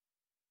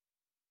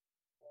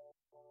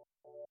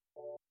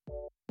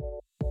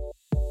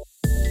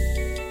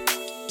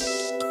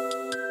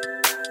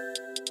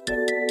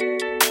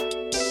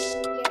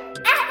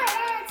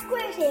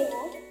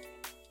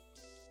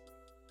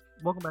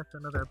Welcome back to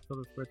another episode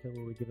of Square Table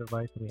where we give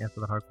advice and we answer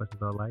the hard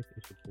questions of our life.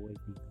 It's your boy,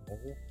 D.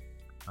 Cole.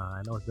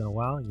 I know it's been a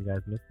while and you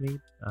guys missed me,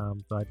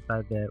 so I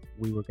decided that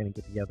we were going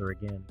to get together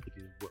again to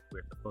do what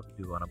we're supposed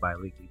to do on a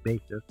bi-weekly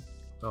basis.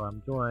 So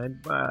I'm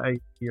joined by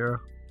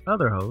your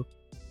other hosts,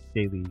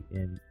 JB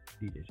and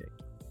DJ Shake.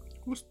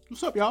 What's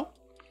up, y'all?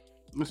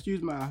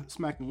 Excuse my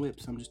smacking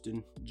lips. I'm just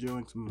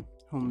enjoying some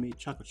homemade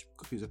chocolate chip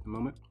cookies at the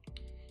moment.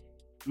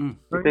 You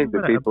think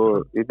the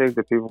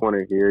people want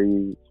to hear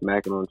you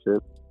smacking on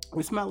chips?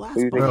 It's my last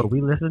Bro,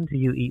 we listen to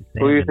you eat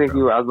salmon. Who you think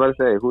bro. you are? I was about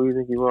to say, who you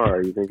think you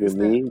are? You think it's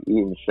me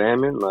eating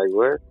salmon? Like,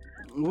 what?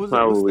 That's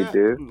not what we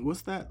do.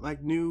 What's that,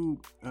 like, new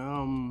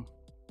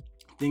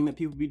thing that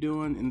people be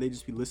doing and they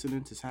just be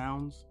listening to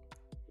sounds?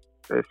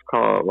 It's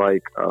called,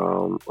 like,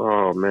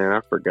 oh, man,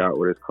 I forgot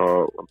what it's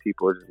called. When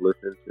people just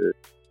listen to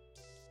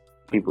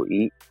people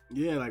eat.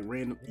 Yeah, like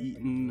random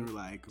eating or,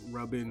 like,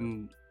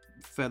 rubbing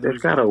feathers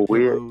It's got on a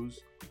weird, pillows.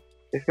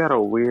 it's got a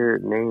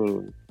weird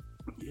name.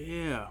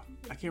 Yeah,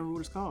 I can't remember what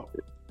it's called.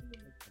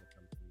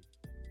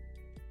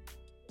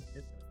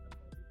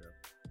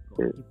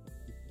 It's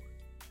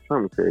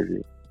something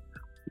crazy.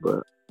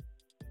 But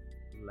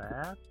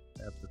last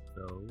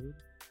episode,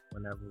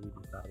 whenever we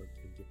decided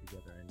to get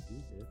together and do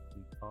this,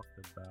 we talked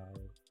about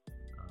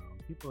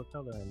people of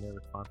color and their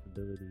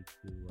responsibility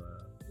to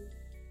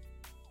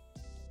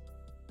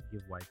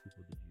give white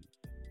people the juice,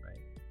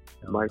 right?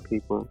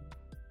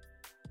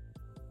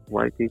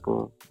 white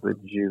people, the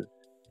juice.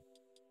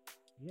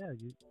 Yeah,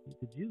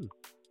 the juice.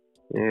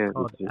 Yeah, It's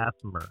called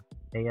ASMR.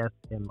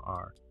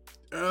 ASMR.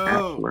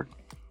 Oh. ASMR.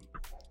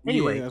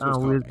 Anyway, yeah, that's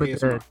what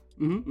it's called.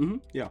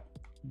 with Yeah.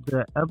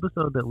 the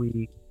episode that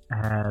we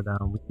had,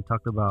 we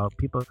talked about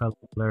people of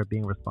color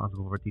being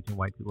responsible for teaching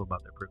white people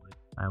about their privilege,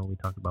 and we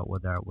talked about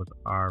whether it was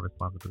our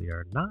responsibility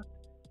or not.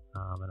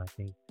 And I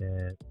think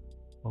that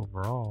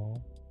overall,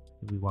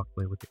 we walked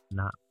away with it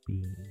not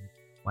being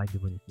white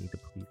people just need to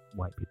police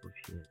white people's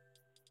shit.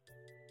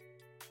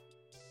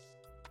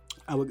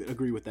 I would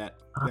agree with that.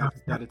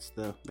 That's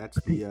the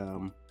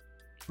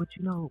But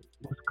you know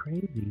what's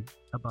crazy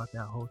about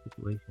that whole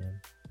situation,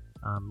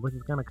 which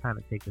is gonna kind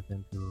of take us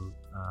into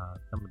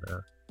some of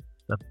the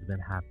stuff that's been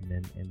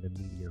happening in the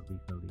media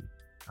recently,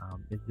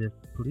 is this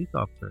police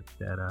officer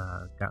that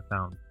got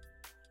found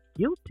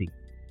guilty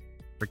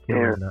for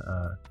killing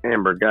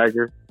Amber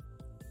Geiger.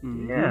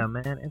 Yeah,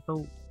 man. And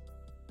so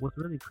what's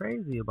really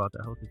crazy about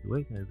that whole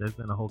situation is there's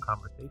been a whole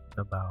conversation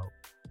about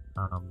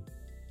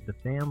the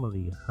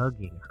family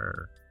hugging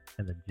her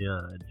and the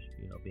judge,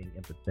 you know, being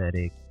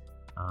empathetic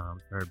to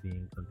her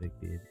being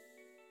convicted.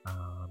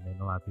 And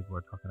a lot of people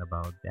are talking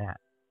about that.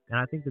 And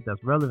I think that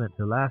that's relevant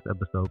to last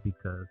episode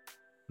because,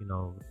 you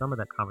know, some of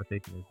that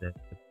conversation is that,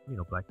 you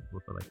know, black people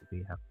feel like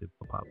they have to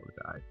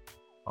apologize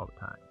all the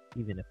time,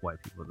 even if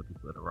white people are the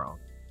people that are wrong.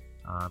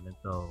 And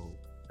so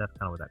that's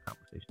kind of what that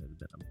conversation has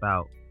been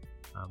about.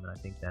 And I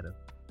think that if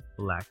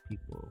black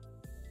people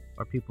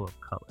or people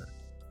of color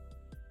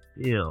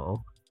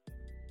still,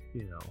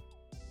 you know,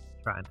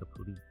 trying to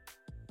police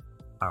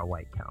our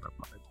white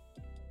counterparts.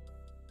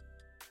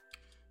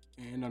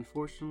 And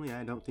unfortunately,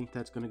 I don't think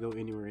that's going to go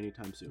anywhere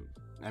anytime soon.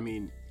 I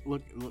mean,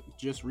 look,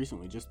 just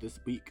recently, just this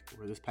week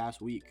or this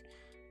past week,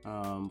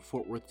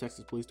 Fort Worth,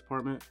 Texas Police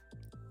Department,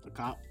 a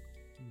cop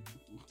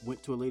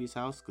went to a lady's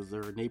house because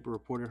their neighbor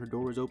reported her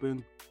door was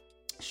open,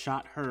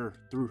 shot her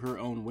through her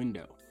own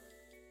window,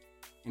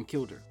 and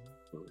killed her.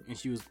 And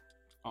she was,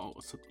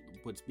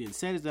 what's being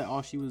said is that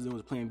all she was doing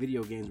was playing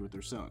video games with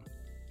her son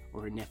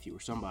or her nephew or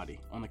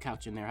somebody on the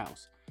couch in their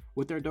house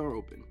with their door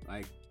open.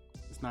 Like,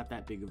 it's not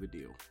that big of a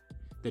deal.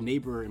 The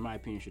neighbor, in my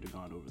opinion, should have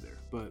gone over there.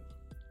 But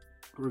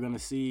we're gonna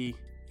see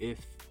if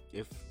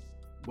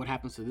what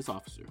happens to this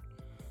officer,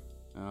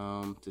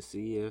 to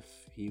see if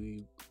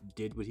he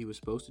did what he was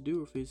supposed to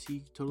do or if is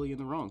he totally in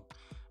the wrong.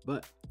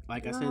 But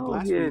like I said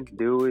last he week, didn't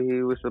do what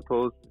he was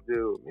supposed to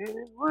do.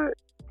 Man, what?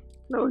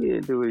 No, he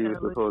didn't do what he was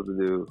supposed to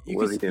do. you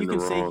can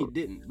say he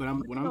didn't. But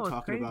what I'm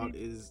talking about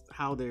is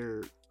how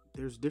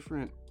there's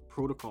different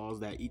protocols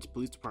that each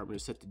police department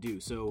is set to do.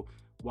 So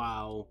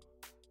while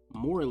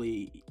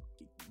morally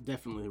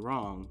definitely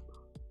wrong,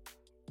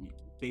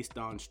 based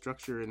on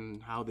structure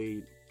and how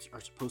they are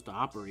supposed to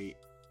operate,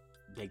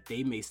 like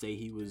they may say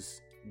he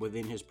was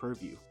within his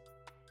purview.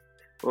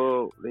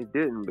 Well, they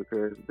didn't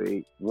because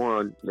they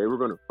were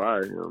going to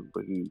fire him,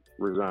 but he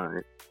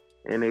resigned,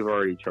 and they've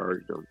already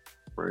charged him,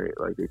 right?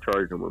 Like they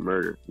charged him with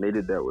murder. And they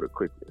did that with a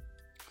quickness.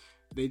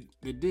 They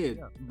did,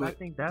 Yeah, but I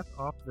think that's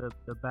off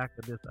the back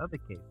of this other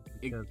case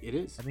because it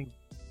is. I think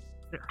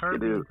her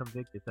being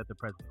convicted set the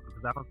precedent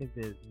because I don't think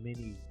that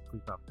many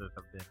police officers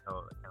have been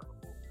held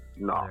accountable.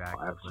 No, for their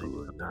actions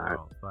absolutely when not.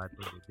 wrong. So I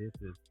think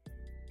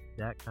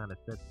that kind of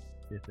sets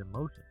this in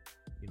motion.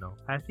 You know,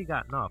 had she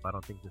gotten off, I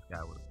don't think this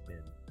guy would have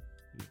been,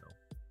 you know.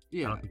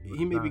 Yeah,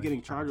 he may be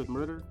getting charged with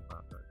murder,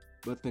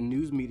 but the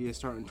news media is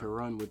starting to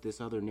run with this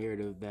other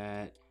narrative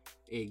that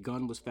a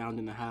gun was found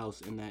in the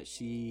house and that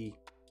she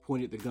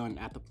pointed the gun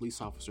at the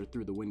police officer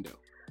through the window.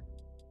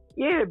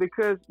 Yeah,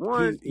 because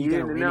one, you he got a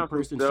didn't random announce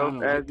person himself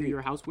shining a as light through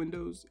your house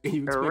windows, and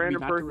you a expect me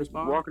random not to person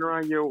respond? walking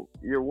around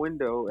your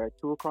window at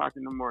 2:00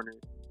 in the morning,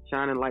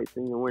 shining lights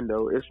in your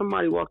window. If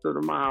somebody walked up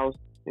to my house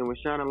and was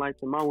shining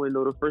lights in my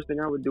window, the first thing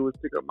I would do is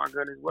pick up my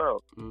gun as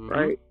well,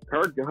 right?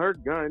 Her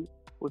gun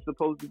was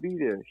supposed to be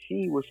there.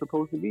 She was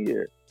supposed to be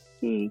there.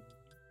 He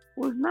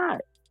was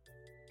not.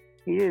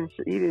 He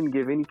didn't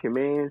give any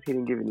commands. He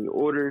didn't give any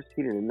orders.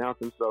 He didn't announce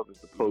himself as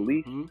the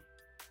police.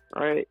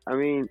 Right? I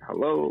mean,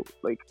 hello.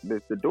 Like,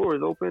 if the door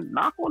is open,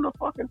 knock on the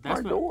fucking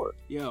front door.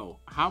 Yo,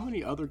 how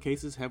many other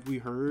cases have we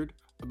heard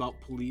about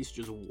police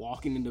just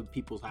walking into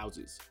people's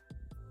houses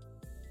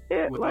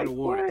without a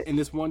warrant? What? And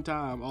this one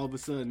time, all of a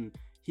sudden,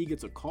 he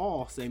gets a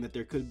call saying that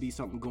there could be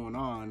something going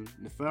on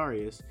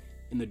nefarious,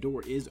 and the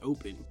door is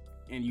open.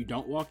 And you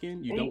don't walk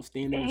in. You don't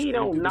stand there. He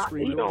don't knock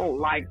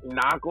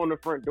on the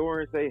front door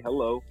and say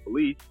hello,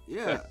 police.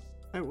 Yeah.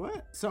 Hey,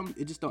 what?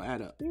 It just don't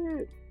add up.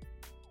 Yeah.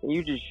 And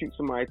you just shoot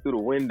somebody through the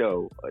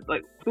window,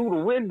 like through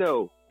the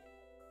window.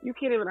 You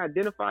can't even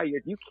identify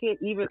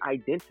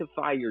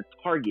your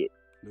target.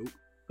 Nope.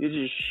 You're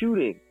just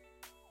shooting.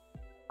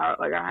 I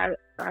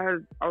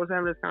was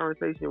having this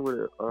conversation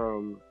with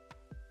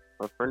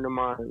a friend of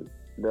mine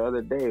the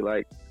other day,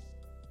 like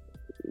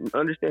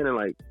understanding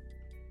like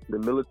the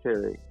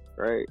military.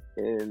 Right,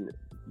 and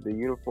the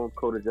Uniform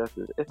Code of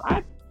Justice. If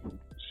I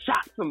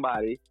shot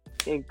somebody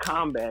in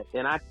combat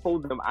and I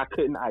told them I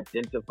couldn't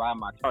identify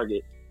my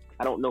target,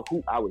 I don't know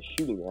who I was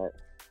shooting at.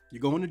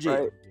 You're going to jail.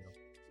 Right?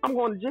 I'm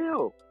going to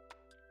jail,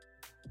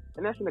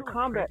 and that's in a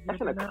combat.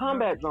 That's in a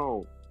combat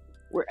zone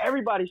where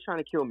everybody's trying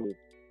to kill me.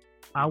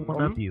 I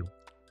one up you.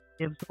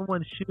 If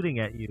someone's shooting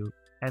at you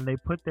and they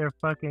put their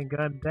fucking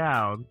gun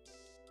down,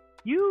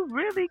 you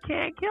really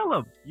can't kill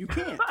them. You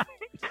can't.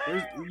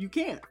 You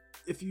can't.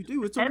 If you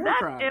do, it's a war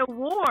crime. And that's in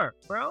war,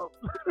 bro.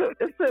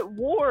 It's at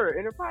war.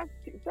 And if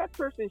that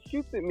person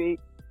shoots at me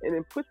and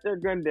then puts their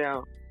gun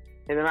down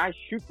and then I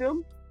shoot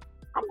them,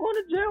 I'm going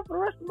to jail for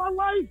the rest of my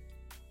life.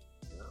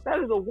 That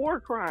is a war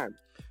crime.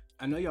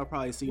 I know y'all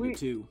probably seen it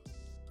too.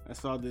 I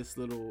saw this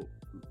little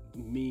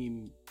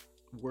meme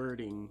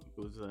wording.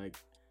 It was like,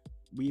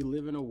 we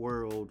live in a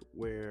world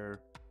where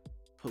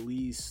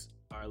police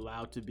are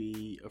allowed to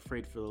be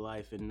afraid for their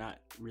life and not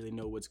really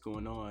know what's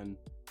going on,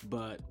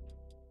 but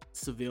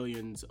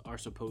civilians are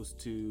supposed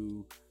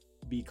to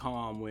be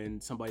calm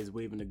when somebody's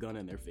waving a gun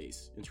in their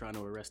face and trying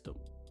to arrest them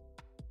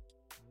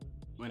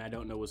when I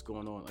don't know what's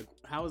going on. Like,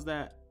 how is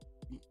that?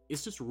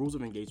 It's just rules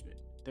of engagement.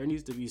 There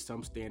needs to be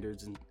some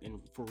standards and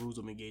for rules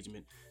of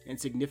engagement and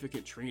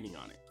significant training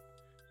on it.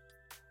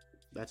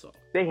 That's all.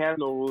 They have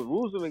no rules.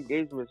 Rules of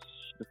engagement.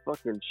 The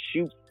fucking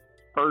shoot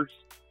first.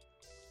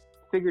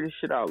 Figure this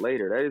shit out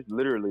later. That is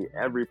literally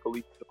every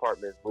police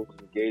department's rules of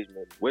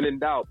engagement. When in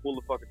doubt, pull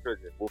the fucking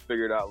trigger. We'll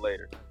figure it out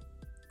later.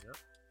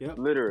 Yep.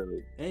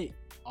 Literally. Hey,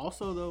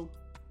 also though,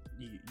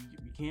 you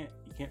can't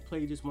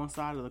play just one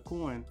side of the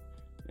coin.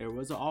 There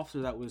was an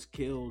officer that was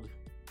killed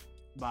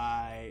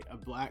by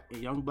a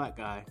young black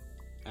guy.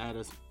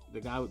 The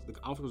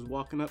officer was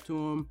walking up to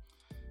him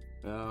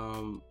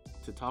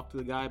to talk to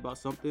the guy about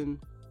something,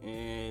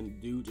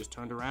 and dude just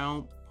turned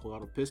around, pulled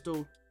out a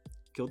pistol,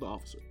 killed the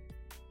officer.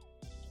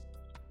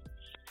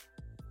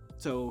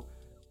 So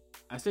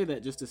I say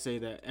that just to say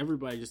that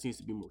everybody just needs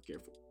to be more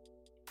careful.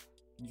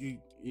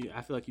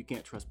 I feel like you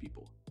can't trust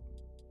people.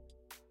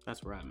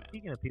 That's where I'm at.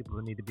 Speaking of people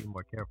who need to be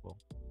more careful,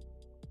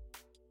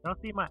 y'all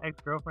see my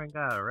ex-girlfriend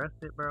got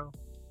arrested, bro?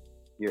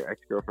 Your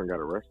ex-girlfriend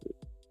got arrested?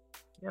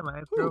 Yeah, my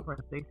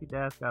ex-girlfriend Stacey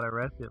Dash got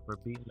arrested for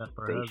beating up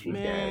her husband.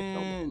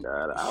 Man,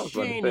 I was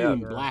she ain't even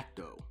black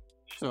though,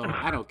 so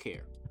I don't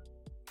care.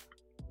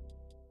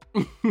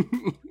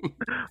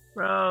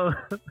 Bro,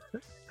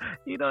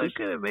 you know, it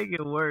couldn't make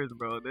it worse,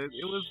 bro. It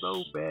was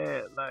so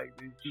bad. Like,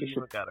 she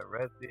even got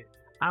arrested.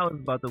 I was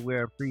about to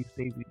wear a free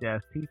Stacey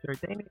Dash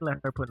t-shirt. They didn't let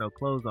her put no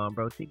clothes on,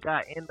 bro. She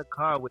got in the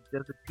car with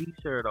just a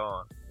t-shirt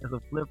on and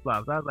some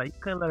flip-flops. I was like, you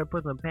couldn't let her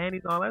put some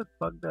panties on? That's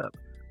fucked up.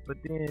 But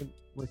then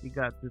when she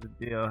got to the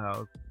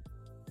jailhouse,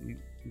 she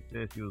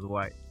said she was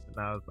white. And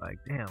I was like,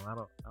 damn, I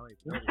don't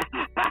even know.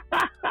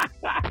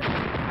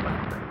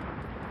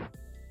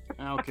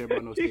 I don't care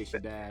about no Stacey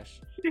Dash.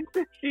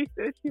 She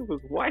said she was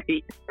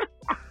white.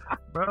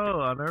 Bro,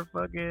 on her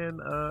fucking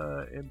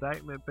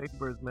indictment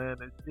papers, man,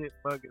 that shit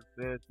fucking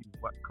said she's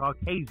white,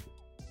 Caucasian.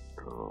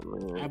 Oh,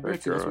 man. I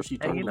bet you that's what she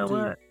told Hey, you know too.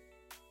 what?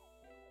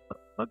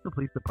 Fuck the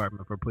police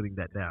department for putting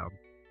that down.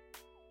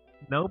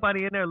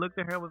 Nobody in there looked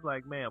at her and was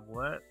like, ma'am,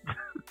 what?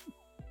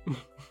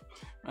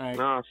 Right.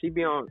 Nah, she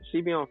be on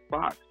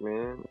Fox,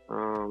 man.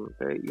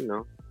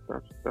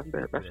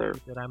 That's her.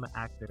 She said, I'm an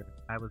actor.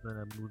 I was in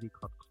a movie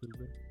called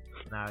Clueless,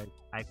 and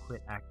I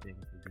quit acting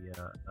to be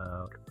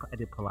I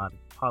did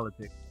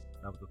politics.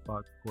 I was a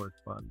Fox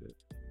correspondent.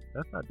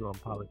 That's not doing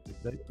politics.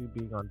 That's you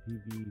being on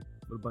TV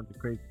with a bunch of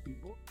crazy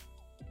people.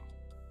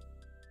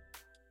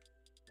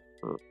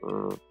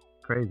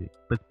 Crazy.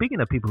 But speaking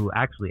of people who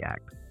actually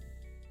act,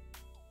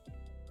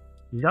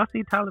 did y'all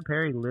see Tyler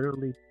Perry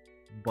literally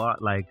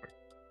bought like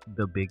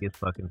the biggest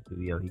fucking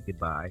studio he could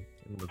buy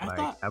and was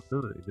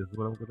absolutely, this is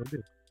what I'm gonna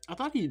do. I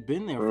thought he'd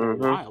been there for a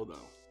while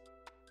though.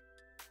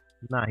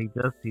 Nah, he's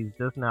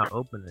just now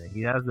opening it.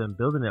 He has been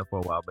building it for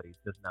a while, but he's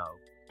just now.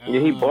 Yeah,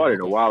 he bought it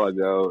a while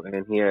ago,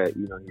 and he had,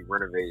 he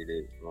renovated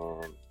it,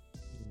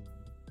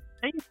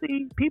 And you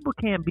see, people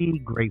can't be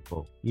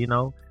grateful,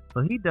 So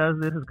he does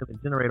this. It's going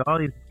to generate all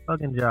these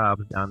fucking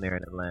jobs down there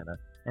in Atlanta.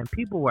 And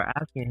people were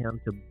asking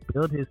him to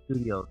build his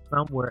studio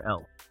somewhere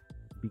else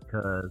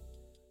because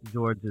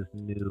Georgia's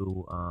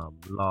new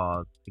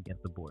laws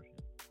against abortion.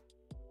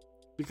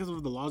 Because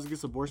of the laws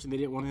against abortion, they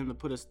didn't want him to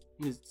put his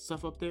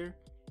stuff up there?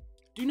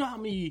 Do you know how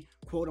many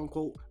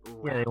quote-unquote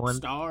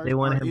stars they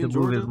wanted him to Georgia?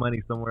 move his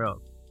money somewhere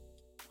else.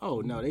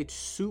 Oh, no, they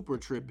super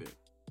tripping.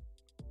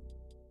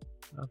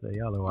 I'll say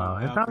y'all are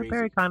wild. And Tyler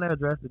Perry kind of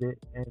addressed it,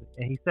 and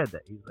he said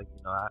that. He's like,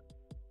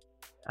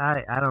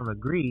 I don't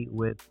agree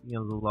with, the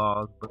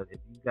laws, but if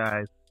you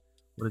guys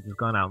would have just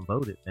gone out and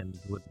voted, then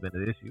it would have been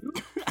an issue.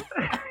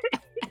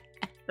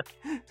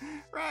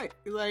 Right.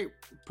 He's like,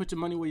 put your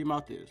money where your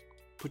mouth is.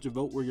 Put your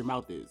vote where your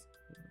mouth is.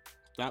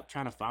 Stop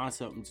trying to find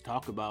something to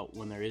talk about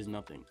when there is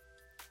nothing.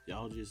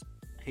 Y'all just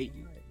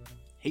hating.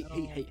 Hate.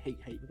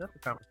 But that's the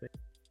conversation.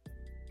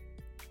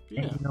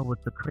 Yeah. And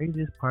what's the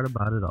craziest part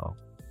about it all?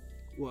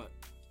 What?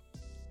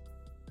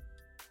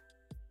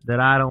 That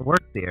I don't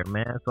work there,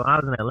 man. So I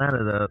was in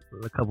Atlanta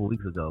a couple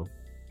weeks ago.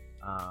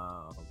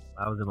 I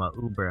was in my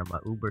Uber, and my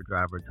Uber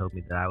driver told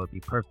me that I would be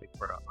perfect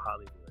for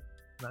Hollywood.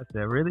 And I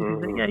said, really?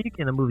 She said, yeah, you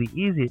can get a movie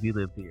easy if you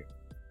live here.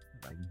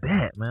 I'm like,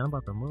 bet, man, I'm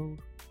about to move.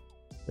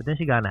 But then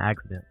she got in an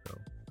accident, so.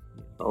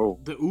 Yeah. Oh.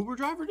 The Uber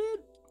driver did?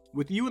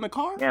 With you in the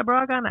car? Yeah, bro,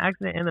 I got in an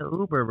accident in the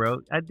Uber,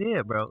 bro. I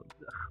did, bro.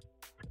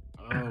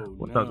 Oh,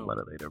 we'll talk about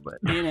it later, but.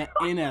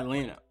 In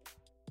Atlanta.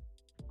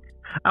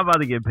 I'm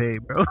about to get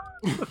paid, bro.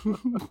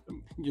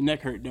 Your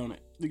neck hurt, don't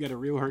it? You got a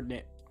real hurt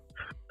neck.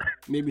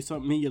 Maybe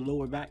something in your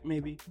lower back,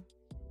 maybe?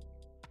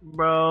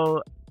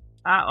 Bro,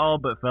 I all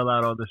but fell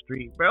out on the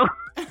street, bro.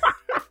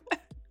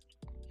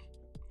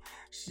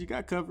 She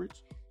got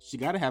coverage. She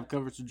got to have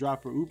coverage to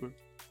drive for Uber.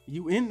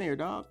 You in there,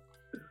 dog.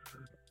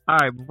 All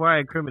right, before I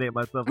incriminate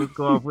myself, let's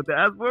go off with the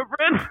Ask for a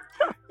Friend.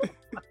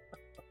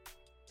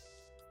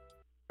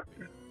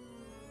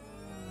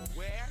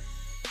 Where?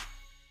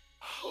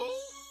 Who?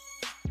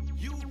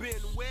 You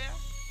been where?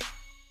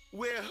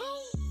 Where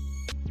who?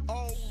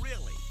 Oh,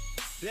 really?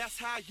 That's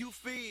how you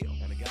feel.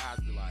 And the guys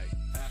be like,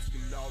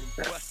 asking all them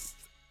questions.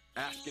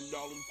 Asking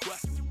all them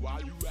questions. Why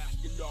you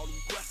asking all them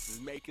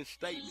questions? Making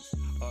statements.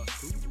 Who?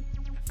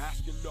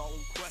 Asking all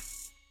them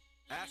questions.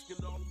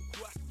 Asking all them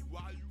questions.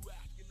 Why you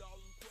asking all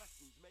them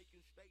questions?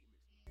 Making statements.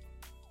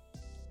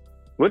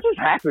 What just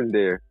happened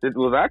there?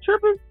 Was I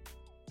tripping?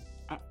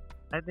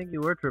 I think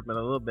you were tripping a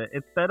little bit.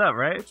 It's set up,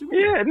 right?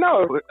 Yeah,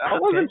 no, I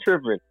wasn't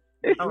tripping.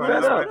 It's all set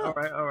right, up.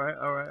 All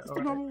right. It's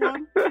the number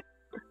one.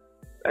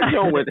 That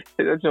joint went.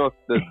 That joint,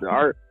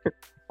 the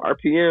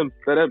RPM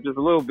set up just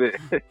a little bit.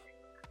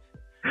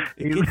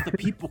 It gets the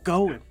people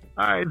going.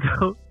 All right,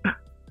 so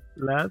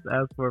last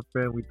Ask for a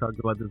Friend, we talked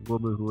about this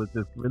woman who was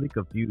just really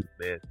confused,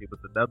 man. She was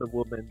another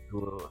woman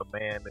to a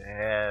man that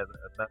had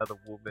another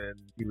woman.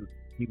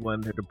 He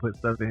wanted her to put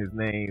stuff in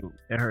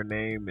her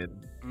name,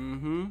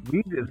 and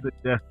we just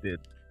suggested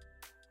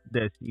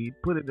that she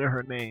put it in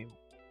her name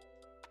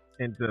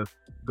and just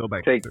go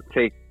back. Take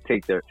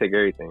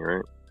everything,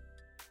 right?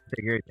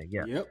 Take everything,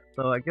 yeah. Yep.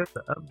 So I guess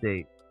the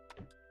update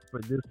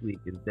for this week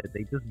is that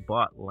they just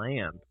bought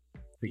land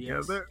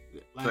together.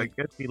 Yes. So I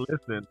guess he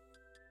listened.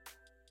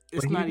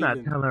 It's but he's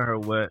not telling her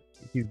what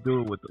he's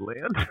doing with the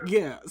land.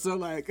 Yeah, so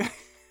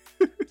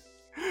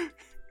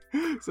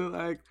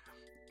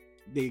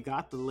they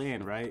got the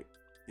land, right?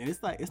 And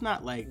it's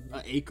not like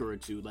an acre or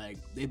two. Like,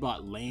 they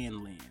bought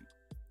land.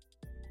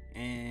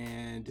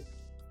 And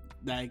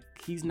like,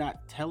 he's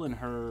not telling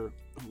her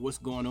what's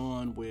going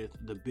on with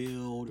the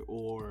build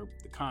or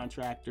the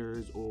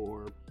contractors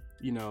or,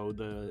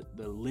 the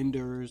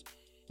lenders.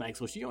 Like,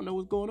 so she don't know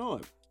what's going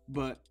on,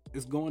 but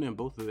it's going in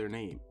both of their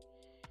name.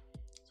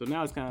 So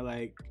now it's kind of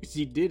like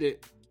she did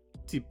it,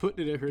 she put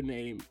it in her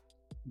name,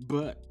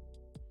 but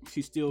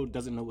she still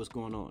doesn't know what's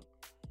going on.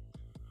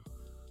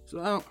 So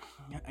I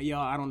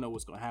don't know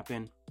what's gonna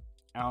happen.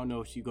 I don't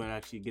know if she's gonna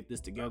actually get this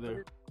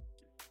together,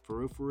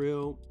 for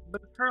real.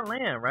 But it's her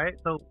land, right?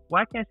 So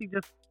why can't she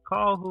just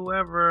call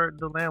whoever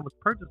the land was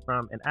purchased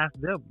from and ask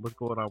them what's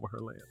going on with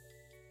her land?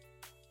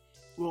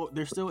 Well,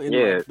 they're still in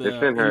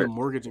the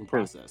mortgaging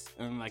process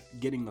and like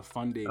getting the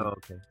funding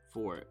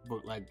for it,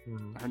 but like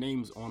her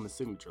name's on the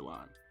signature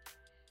line.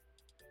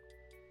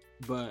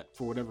 But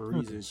for whatever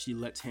reason, she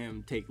lets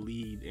him take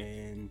lead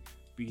and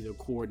be the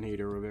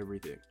coordinator of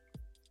everything.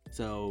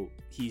 So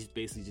he's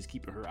basically just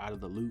keeping her out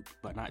of the loop,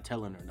 but not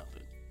telling her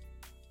nothing.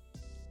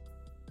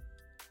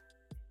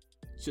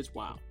 It's just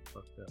wild.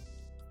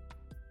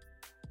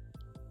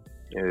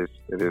 It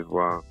is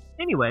wild.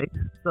 Anyway,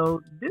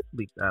 so this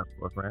week's Ask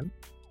for a Friend.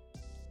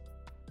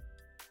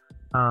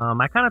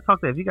 I kind of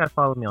talked, if you guys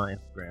follow me on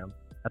Instagram,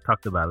 I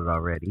talked about it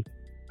already.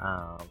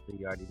 So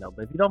you already know.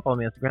 But if you don't follow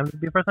me on Instagram, this will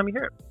be the first time you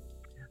hear it.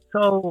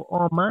 So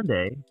on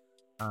Monday,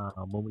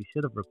 when we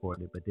should have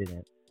recorded but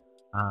didn't,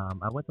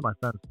 I went to my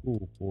son's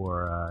school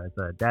for it's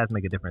a Dads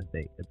Make a Difference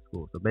Day at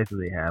school. So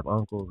basically, they have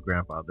uncles,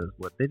 grandfathers.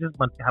 What they just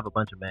want to have a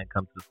bunch of men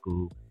come to the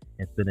school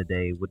and spend a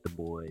day with the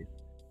boys,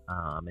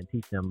 and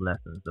teach them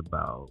lessons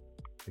about,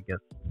 I guess,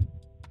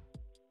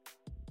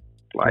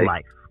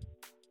 life.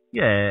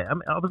 Yeah, I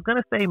mean, I was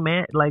gonna say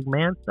man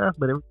stuff,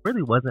 but it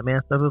really wasn't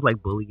man stuff. It was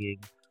like bullying.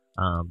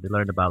 They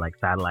learned about like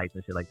satellites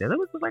and shit like that. It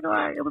was like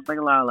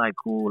a lot of like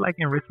cool like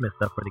enrichment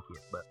stuff for the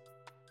kids. But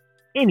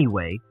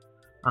anyway,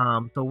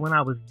 so when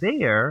I was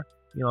there,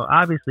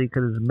 obviously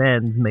because it's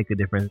Men's Make a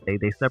Difference Day,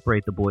 they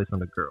separate the boys from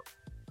the girls.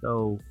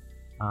 So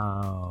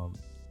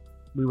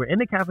we were in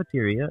the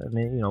cafeteria, and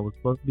then it was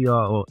supposed to be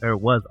it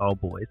was all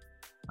boys.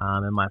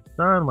 And my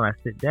son, when I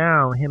sit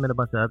down, him and a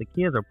bunch of other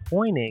kids are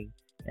pointing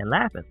and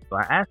laughing. So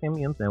I asked him,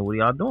 I'm saying, what are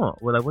y'all doing?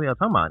 What are y'all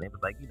talking about? And it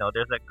was like,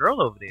 there's that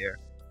girl over there,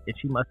 and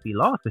she must be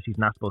lost because she's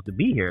not supposed to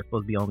be here. It's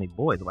supposed to be only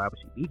boys. Why would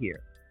she be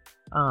here?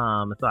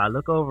 So I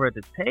look over at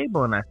the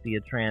table and I see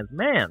a trans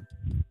man.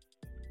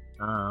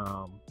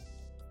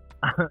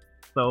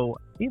 So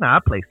I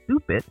play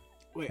stupid.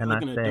 Wait, and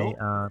like I an say,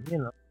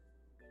 adult?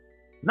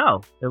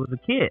 no, it was a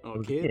kid. Oh, it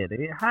was kid? a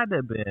kid. It had to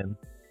have been.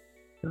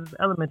 It was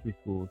elementary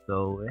school,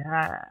 so it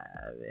had,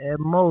 at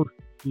most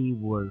he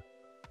was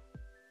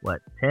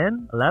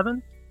 10,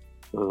 11.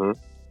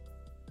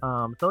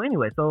 Mm-hmm. So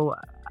anyway,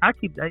 I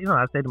keep, I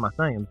say to my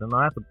son,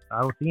 I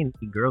don't see any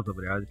girls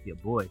over there. I just see a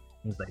boy.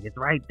 He's like, it's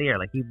right there.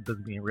 Like, he was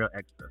being real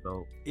extra.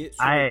 So It's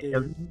right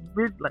there.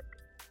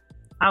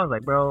 I was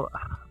like, bro,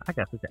 I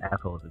got such an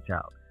asshole as a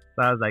child.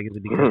 So I was like, is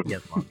it because he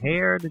has long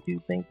hair that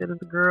you think that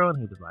it's a girl? And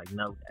he was like,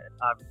 no, that is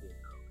obviously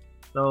a girl.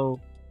 So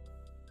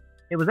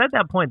it was at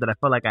that point that I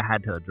felt like I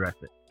had to address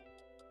it.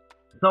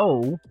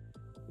 So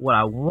what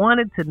I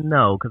wanted to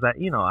know, because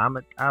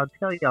I'll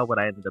tell y'all what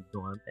I ended up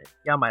doing.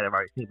 Y'all might have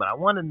already seen, but I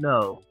want to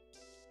know,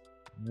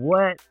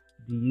 what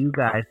do you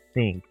guys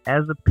think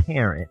as a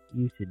parent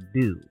you should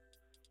do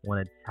when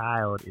a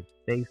child is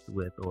faced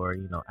with or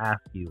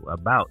ask you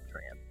about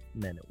trans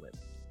men and women?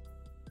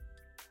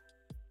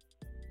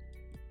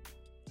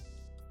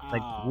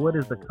 Like, what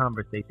is the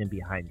conversation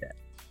behind that?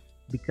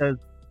 Because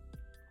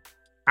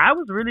I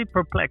was really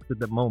perplexed at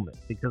the moment,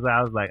 because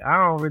I was like, I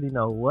don't really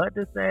know what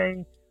to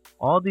say.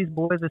 All these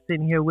boys are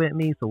sitting here with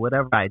me, so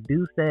whatever I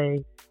do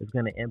say is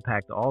going to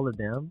impact all of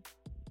them.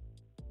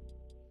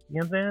 You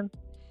know what I'm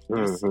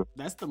saying?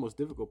 That's the most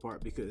difficult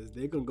part, because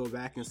they're going to go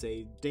back and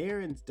say,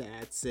 Darren's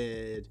dad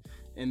said,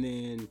 and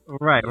then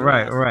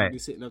right. Be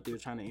sitting up there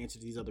trying to answer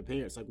these other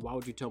parents. Like, why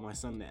would you tell my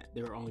son that?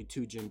 There are only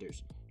two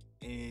genders.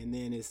 And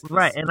then it's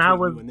right, and I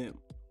was you and them.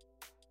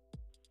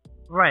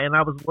 Right, and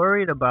I was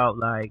worried about,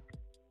 like,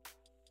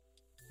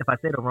 if I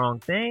say the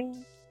wrong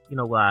thing,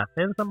 will I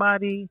offend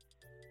somebody?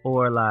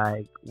 Or,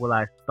 like, will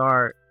I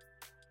start,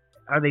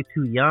 are they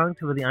too young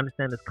to really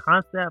understand this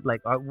concept?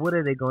 Like, what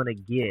are they going to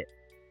get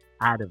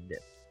out of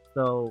this?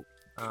 So,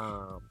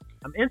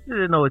 I'm interested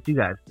to know what you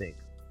guys think.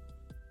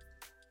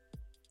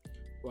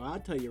 Well, I'll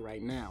tell you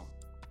right now,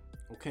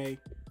 okay?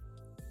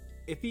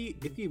 If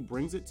he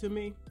brings it to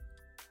me,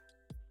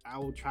 I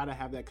will try to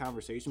have that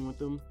conversation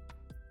with him.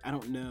 I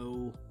don't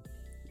know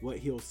what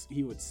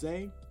he would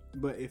say,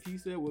 but if he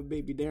said what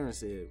Baby Darren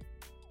said,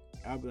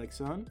 I'll be like,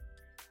 son,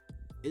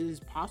 it is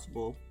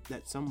possible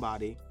that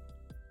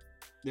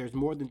there's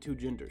more than two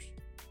genders,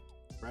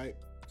 right?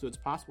 So it's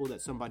possible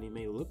that somebody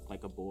may look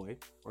like a boy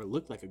or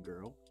look like a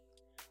girl,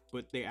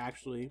 but they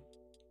actually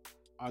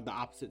are the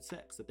opposite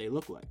sex that they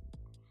look like.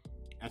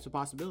 That's a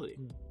possibility.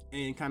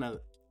 And kind of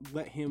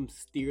let him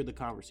steer the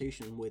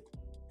conversation with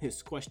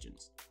his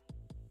questions.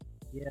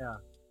 Yeah.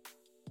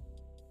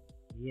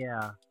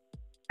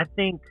 I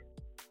think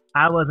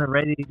I wasn't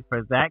ready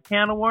for that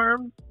can of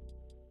worms.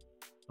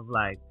 Of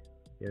like,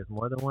 there's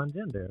more than one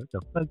gender. What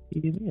the fuck do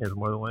you mean there's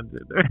more than one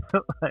gender?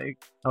 Like,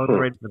 I wasn't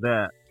ready for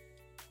that.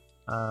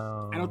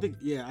 I think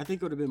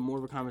it would have been more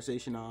of a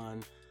conversation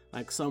on,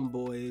 like, some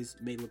boys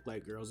may look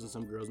like girls and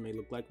some girls may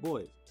look like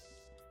boys.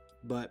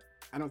 But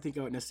I don't think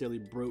I would necessarily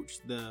broach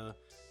the,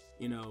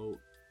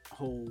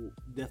 whole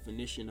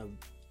definition of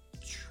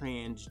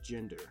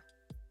transgender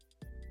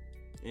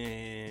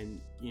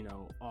and,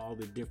 all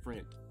the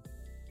different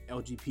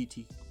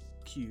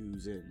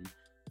LGBTQs and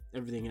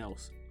everything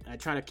else. I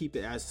try to keep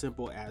it as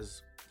simple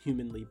as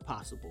humanly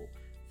possible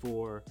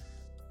for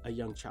a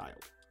young child.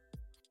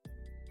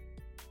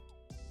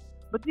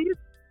 But do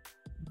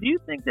you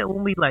think that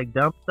when we like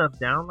dump stuff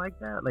down like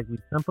that, like we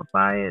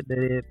simplify it, that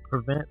it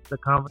prevents the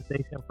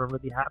conversation from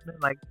really happening?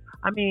 Like,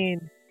 I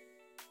mean,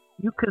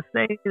 you could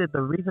say that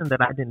the reason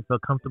that I didn't feel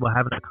comfortable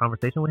having that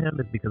conversation with him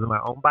is because of my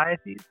own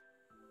biases,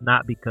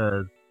 not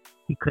because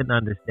he couldn't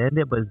understand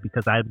it, but it's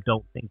because I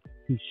don't think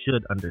he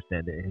should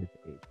understand it at his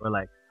age, or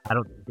like I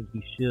don't think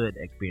he should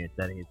experience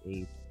that at his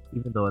age,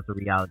 even though it's a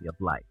reality of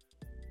life.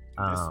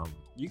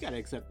 You gotta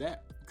accept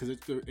that because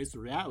it's the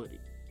reality.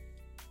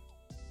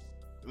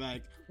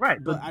 Like,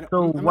 right, but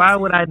why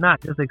would I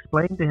not just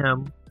explain to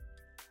him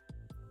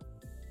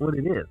what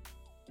it is?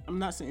 I'm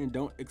not saying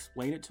don't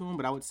explain it to him,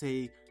 but I would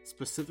say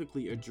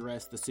specifically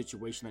address the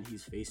situation that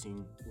he's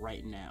facing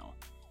right now.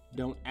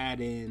 Don't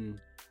add in,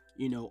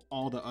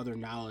 all the other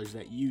knowledge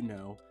that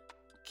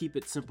Keep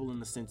it simple in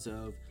the sense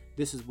of,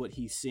 this is what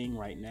he's seeing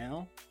right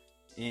now,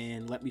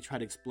 and let me try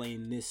to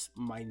explain this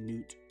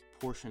minute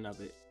portion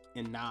of it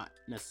and not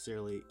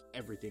necessarily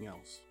everything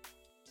else.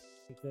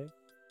 Okay.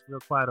 Real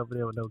quiet over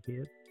there with no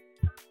kids.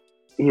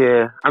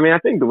 Yeah, I mean, I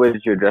think the way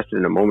that you addressed it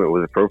in the moment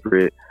was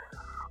appropriate.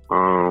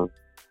 I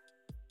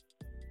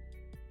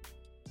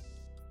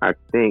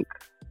think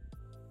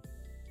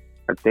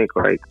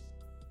like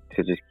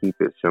to just keep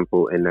it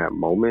simple in that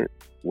moment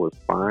was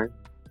fine.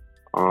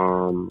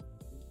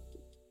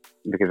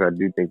 Because I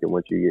do think that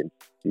once you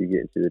get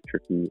into the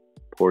tricky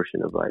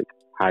portion of like,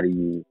 how do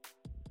you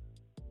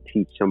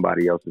teach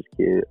somebody else's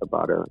kid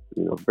about a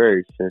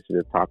very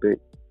sensitive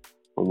topic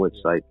on which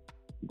like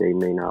they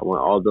may not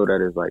want, although that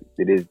is like,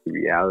 it is the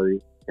reality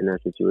in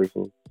that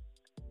situation.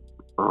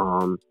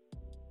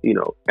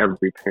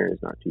 Every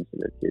parent's not teaching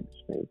their kid the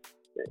same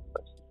thing.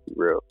 Let's just be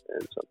real.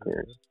 And some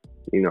parents,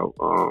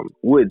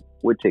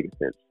 would take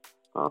offense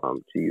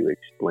to you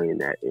explain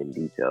that in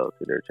detail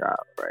to their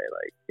child, right?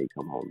 Like they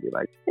come home and be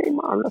like, "Hey,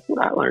 mom, that's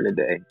what I learned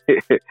today."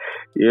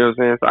 You know what I'm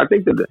saying? So I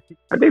think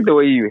the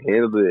way you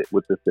handled it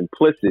with the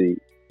simplicity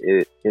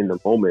in the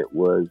moment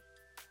was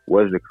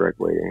the correct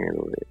way to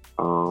handle it.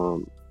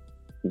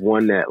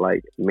 One that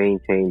like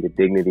maintained the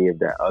dignity of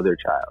that other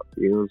child.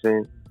 You know what I'm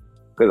saying?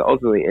 Because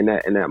ultimately, in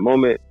that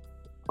moment,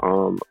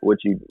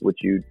 what you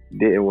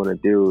didn't want to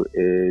do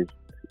is,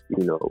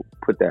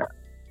 put the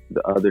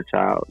other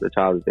child, the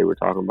child that they were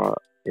talking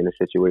about, in a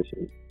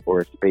situation or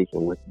a space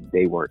in which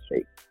they weren't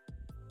safe.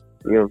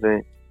 You know what I'm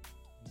saying?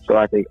 So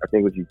I think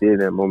what you did in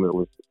that moment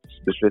was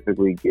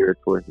specifically geared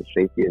towards the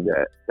safety of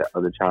that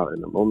other child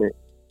in the moment,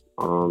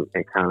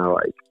 and kind of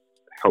like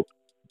help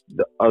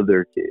the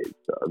other kids,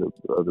 the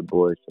other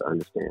boys to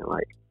understand,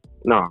 like,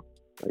 no,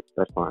 like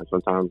that's fine.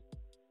 Sometimes,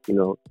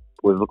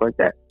 boys look like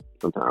that.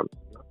 Sometimes,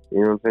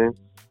 you know what I'm saying?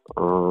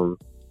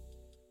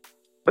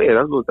 But yeah,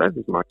 that's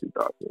just my 2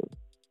 thoughts, man.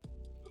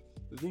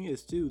 The thing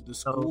is, too, the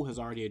school has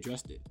already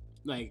addressed it.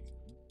 Like,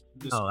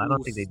 I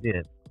don't think they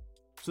did.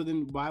 So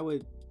then, why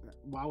would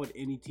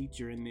any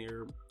teacher in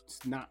there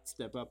not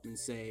step up and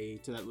say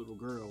to that little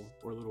girl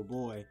or little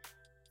boy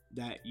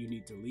that you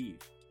need to leave?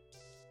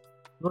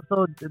 Well,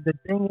 so the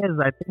thing is,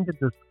 I think that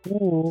the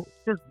school,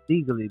 just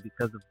legally,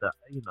 because of the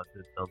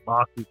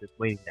lawsuit that's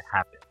waiting to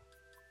happen,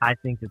 I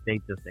think that they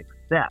just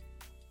accept,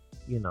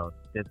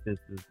 that this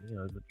is,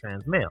 the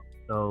trans male.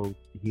 So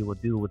he will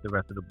do what the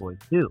rest of the boys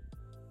do.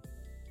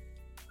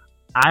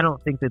 I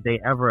don't think that they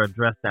ever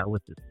addressed that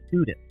with the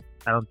students.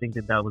 I don't think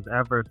that was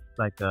ever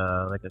like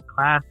a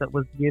class that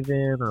was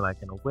given or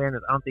like an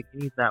awareness. I don't think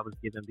any of that was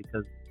given,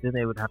 because then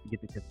they would have to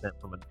get the consent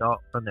from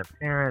their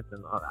parents,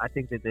 and I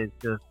think that it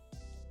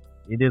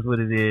is what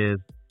it is.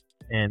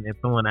 And if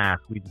someone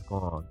asks, we just go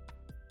on,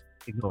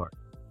 ignore it.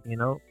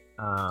 Yeah.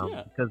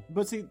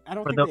 But see, I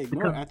don't think they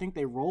ignore it. I think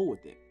they roll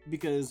with it,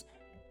 because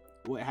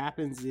what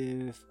happens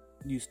if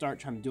you start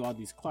trying to do all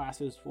these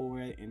classes for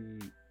it,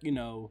 and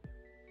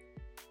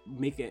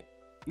make it,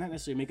 not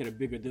necessarily make it a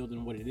bigger deal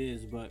than what it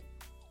is, but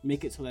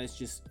make it so that it's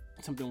just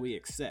something we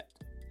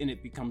accept and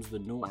it becomes the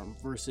norm,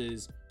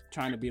 versus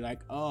trying to be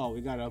like, oh,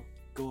 we gotta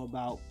go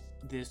about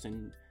this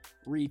and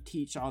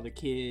reteach all the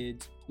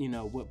kids,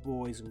 what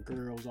boys and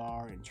girls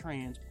are, and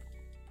trans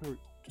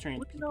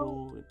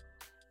people.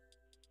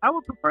 I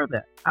would prefer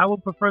that. I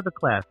would prefer the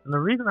class. And the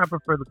reason I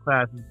prefer the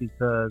class is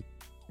because,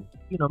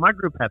 my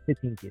group had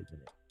 15 kids in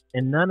it,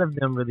 and none of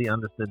them really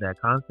understood that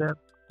concept,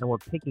 and were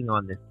picking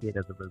on this kid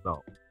as a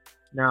result.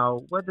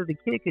 Now, whether the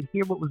kid could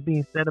hear what was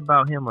being said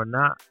about him or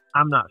not,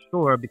 I'm not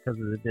sure, because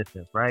of the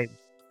distance, right?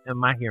 And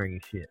my hearing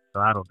is shit, so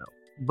I don't know.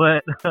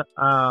 But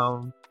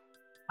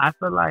I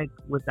feel like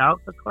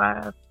without the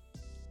class,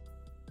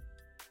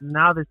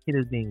 now this kid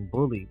is being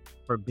bullied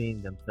for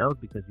being themselves,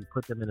 because you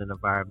put them in an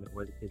environment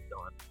where the kids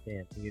don't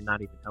understand, and you're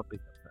not even helping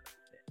them to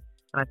understand.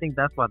 And I think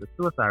that's why the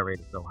suicide rate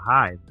is so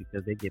high, is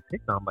because they get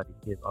picked on by these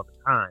kids all the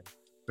time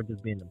for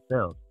just being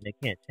themselves, and they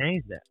can't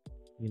change that.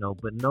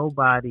 But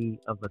nobody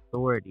of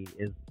authority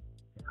is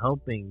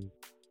helping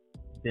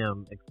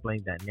them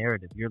explain that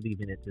narrative. You're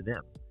leaving it to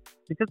them,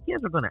 because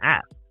kids are going to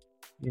ask,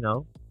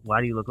 why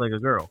do you look like a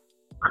girl?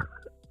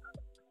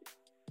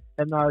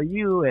 And now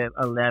you at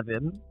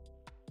 11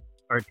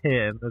 or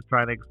 10 is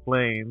trying to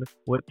explain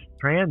what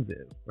trans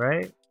is,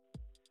 right?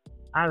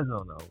 I don't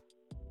know.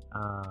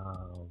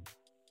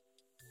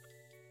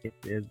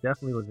 It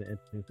definitely was an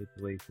interesting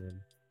situation.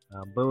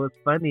 But what's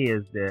funny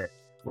is that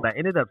what I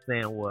ended up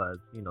saying was,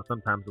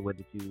 sometimes the way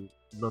that you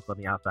look on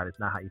the outside is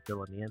not how you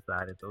feel on the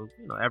inside. And so,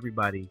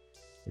 everybody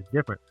is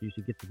different. So you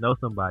should get to know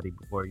somebody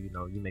before, you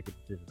make a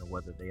decision of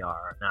whether they are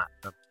or not.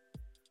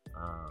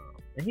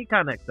 And he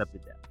kind of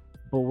accepted that.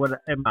 But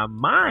what in my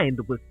mind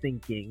was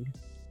thinking,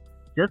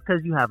 just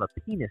because you have a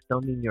penis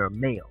don't mean you're a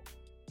male.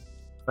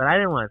 But I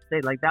didn't want to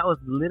say, that was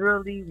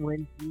literally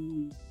when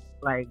he,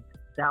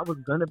 that was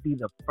going to be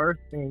the first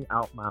thing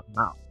out my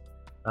mouth.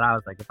 But I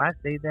was like, if I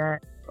say that,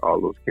 all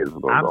those kids are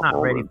going to I'm go not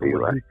home ready and for be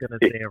what like, he's going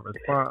to say in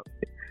response.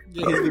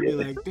 Yeah, he's gonna be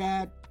like,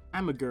 Dad,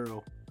 I'm a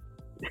girl.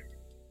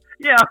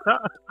 Yeah,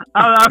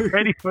 I'm not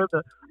ready for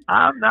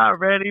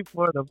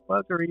the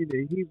fuckery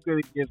that he's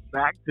gonna get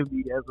back to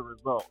me as a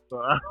result. So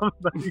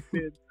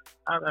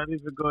I'm not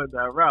even going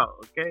that route.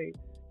 Okay,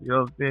 you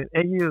know what I'm saying?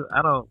 And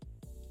I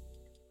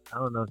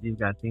don't know if you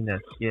guys seen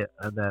that skit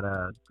of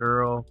that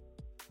girl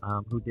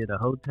who did a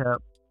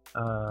Hotep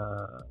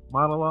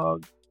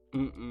monologue.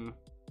 No,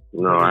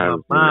 in I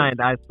my mind,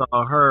 I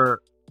saw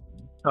her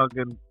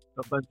talking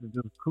a bunch of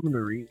just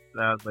coonery,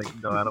 and I was like,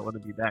 no, I don't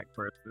want to be that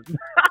person.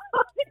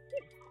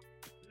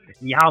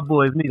 Y'all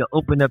boys need to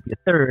open up your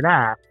third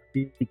eye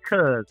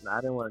because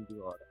I didn't want to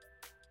do all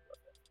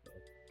that.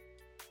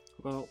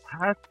 Well,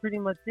 that's pretty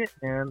much it,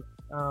 man.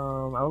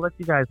 I'll let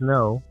you guys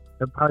know.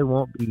 It probably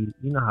won't be.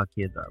 You know how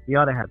kids are. We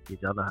ought to have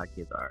kids. Y'all know how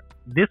kids are.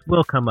 This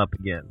will come up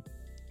again.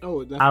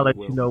 Oh, I'll let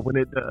you know when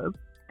it does.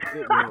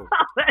 It will.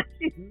 I'll let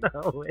you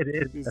know it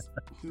is.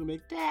 He'll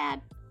make,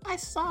 Dad, I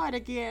saw it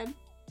again.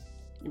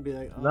 You'd be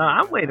like, oh, no,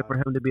 I'm waiting for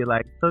him to be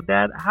like, so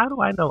Dad, how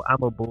do I know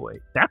I'm a boy?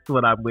 That's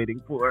what I'm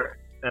waiting for.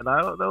 And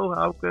I don't know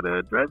how I'm gonna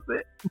address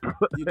it.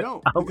 You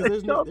don't, because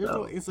there's no.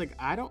 It's like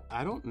I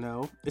don't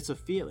know. It's a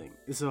feeling.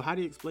 So how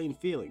do you explain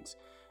feelings?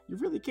 You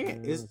really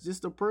can't. It's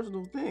just a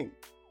personal thing.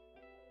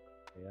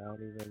 Yeah, I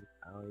don't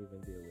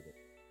even deal with it.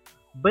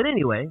 But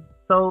anyway,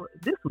 so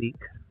this week,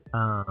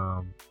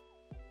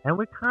 and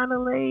we're kind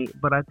of late,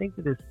 but I think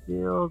that it's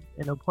still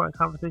an important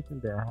conversation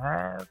to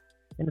have,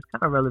 and it's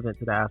kind of relevant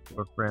to the Ask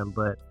for a Friend.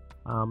 But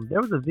there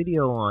was a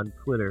video on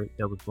Twitter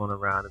that was going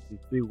around of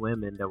these three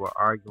women that were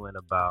arguing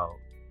about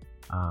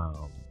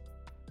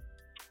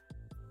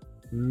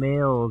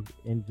males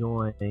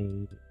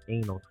enjoying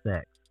anal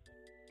sex,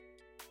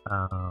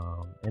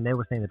 and they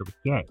were saying that it was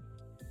gay.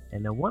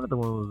 And then one of the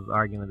women was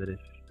arguing that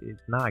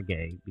it's not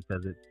gay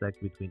because it's sex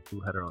between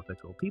two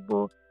heterosexual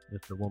people.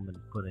 It's the woman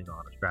putting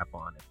on a strap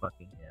on and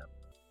fucking him.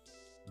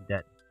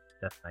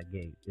 That's not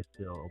gay. It's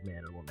still a man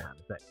and a woman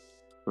having sex.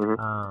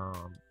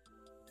 Mm-hmm.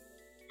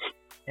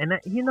 And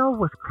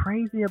what's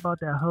crazy about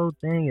that whole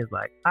thing is,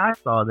 like, I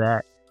saw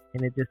that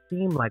and it just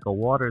seemed like a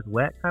water's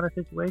wet kind of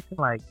situation.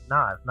 Like,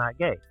 nah, it's not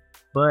gay.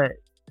 But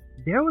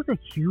there was a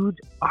huge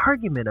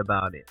argument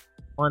about it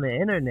on the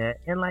internet,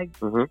 and like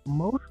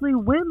mostly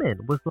women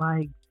was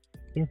like,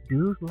 if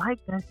dudes like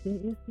that shit,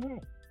 it's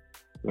gay.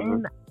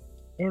 And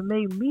it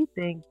made me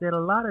think that a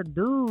lot of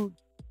dudes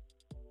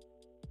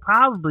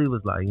probably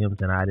was like, you know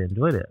what I'm saying, I'd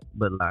enjoy that,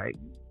 but like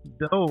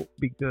don't,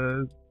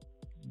 because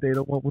they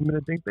don't want women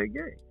to think they're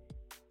gay.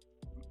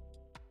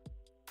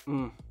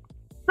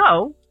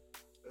 So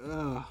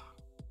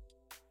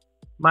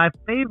my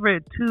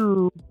favorite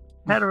two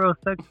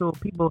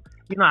heterosexual people,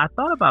 I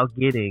thought about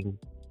getting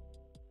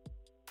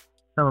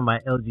some of my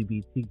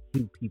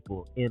LGBTQ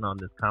people in on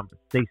this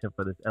conversation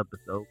for this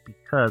episode,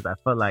 because I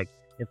felt like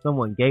if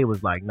someone gay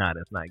was like, nah,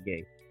 that's not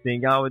gay,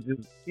 then y'all would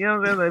just, you know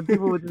what I'm saying? Like,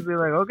 people would just be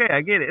like, okay,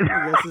 I get it.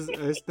 I guess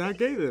it's not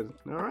gay then.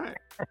 All right.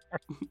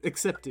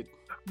 Accepted.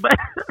 But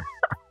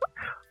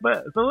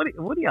so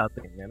what do y'all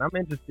think, man? I'm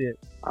interested.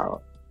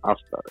 I'll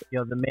start.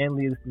 The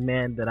manliest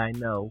man that I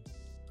know.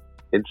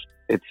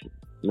 It's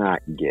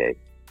not gay.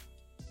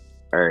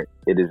 All right.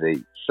 It is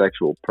a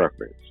sexual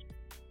preference.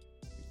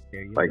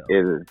 Like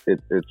it's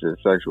a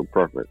sexual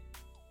preference.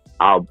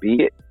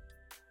 Albeit,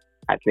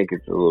 I think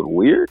it's a little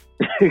weird.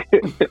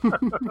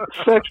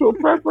 Sexual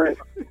preference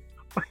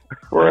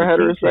for a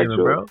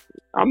heterosexual. Bro.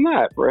 I'm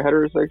not for a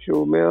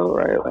heterosexual male,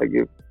 right? Like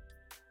if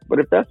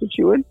that's what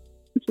you into,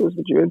 it's what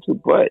you're into.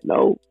 But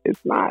no,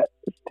 it's not.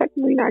 It's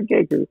technically not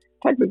gay, because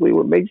technically,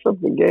 what makes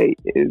something gay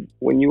is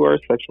when you are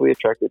sexually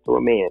attracted to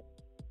a man.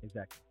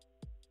 Exactly.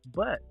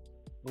 But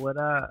what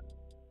I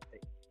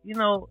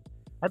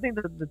think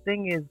that the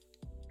thing is,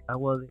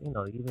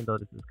 even though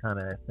this is kind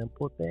of a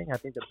simple thing, I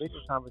think the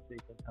bigger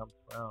conversation comes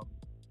from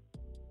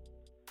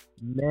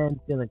men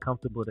feeling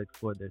comfortable to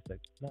explore their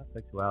not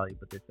sexuality,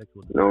 but their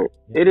sexual desire. No,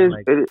 it is.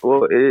 Like,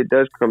 it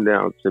does come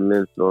down to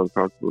men feeling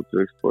comfortable to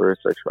explore their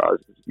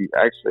sexuality. You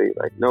actually,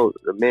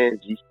 the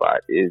man's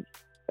G-spot is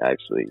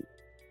actually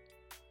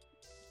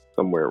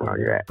somewhere around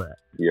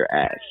your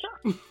ass.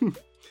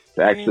 It's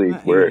actually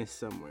where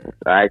somewhere.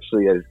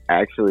 Actually,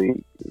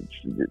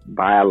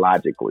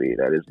 biologically,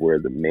 that is where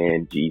the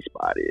man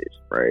G-spot is,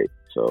 right?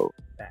 So,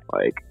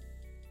 like,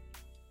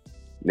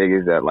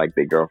 niggas that like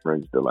their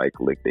girlfriends to like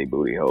lick their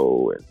booty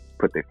hole and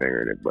put their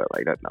finger in it, but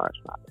like that's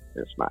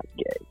it's not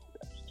gay.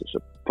 That's just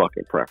a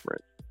fucking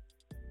preference.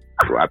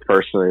 Do I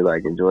personally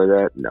like enjoy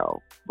that?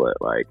 No,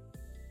 but like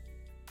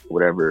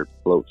whatever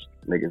floats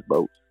niggas'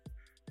 boats.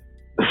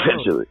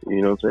 Essentially,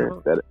 you know what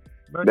I'm saying?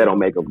 That don't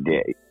make them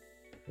gay.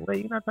 Wait,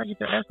 you're not talking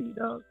to ass eat,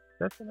 dog?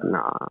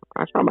 Nah,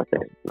 that's not my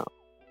thing. No,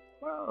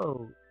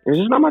 bro, it's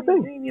just not my thing.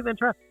 You didn't even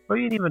try. Bro,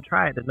 you didn't even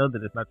try it to know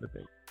that it's not your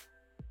thing.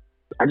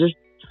 I just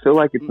feel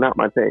like it's not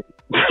my thing.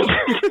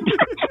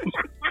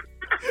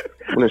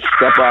 I'm gonna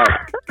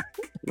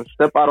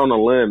step out on a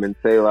limb and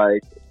say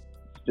like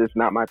it's just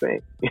not my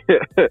thing.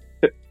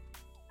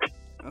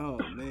 Oh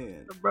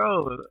man,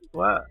 bro,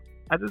 what?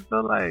 I just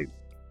feel like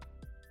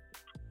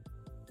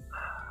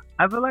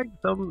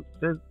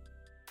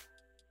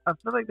I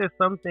feel like there's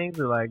some things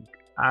that like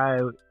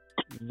I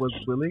was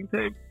willing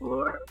to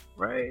explore,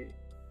 right?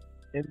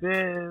 And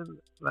then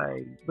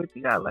like, but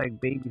you got like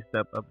baby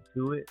step up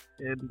to it,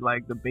 and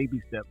like the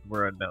baby steps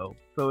were a no.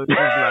 So it's just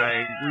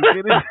like we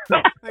didn't.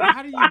 Like,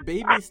 how do you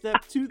baby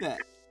step to that?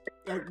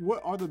 Like,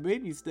 what are the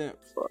baby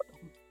steps?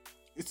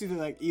 It's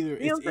either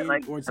it's in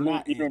like, or it's I mean,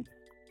 not even, in.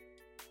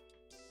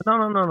 No.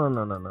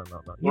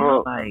 You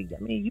know, like,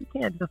 I mean, you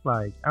can't just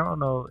like, I don't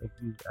know if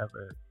you've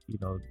ever,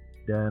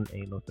 done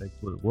anal sex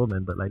with a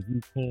woman, but like, you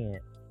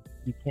can't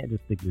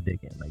just stick your dick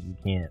in. Like, you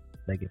can't,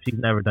 like, if she's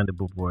never done it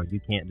before, you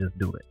can't just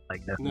do it.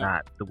 Like, that's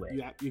not the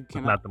way. You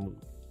that's not the move.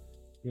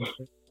 You know?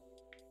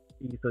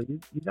 So you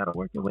gotta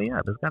work your way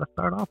up. It's gotta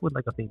start off with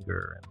like a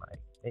finger and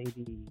like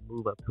maybe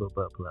move up to a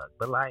butt plug.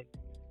 But like,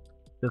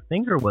 the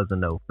finger was a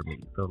no for me.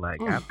 So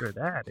like after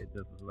that, it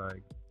just was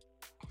like,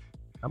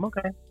 I'm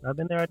okay. I've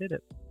been there. I did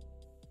it.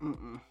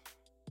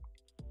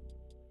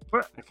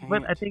 But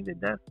I think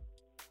that's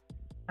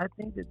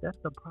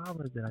the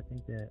problem. Is that I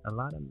think that a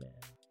lot of men.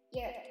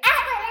 You're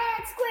at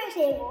the square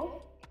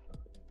table.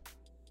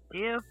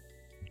 If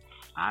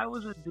I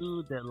was a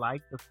dude that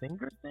liked the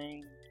finger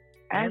thing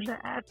and the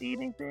ass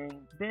eating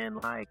thing, then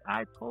like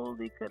I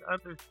totally could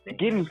understand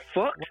getting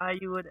fucked why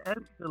you would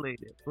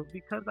escalate it. But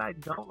because I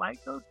don't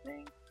like those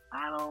things,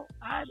 I don't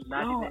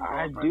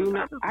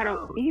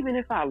even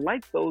if I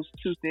like those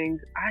two things,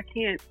 I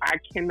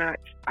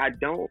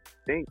don't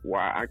think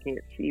why I can't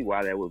see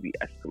why that would be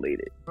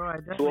escalated. Bro, I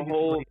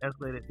definitely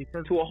escalated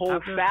because to a whole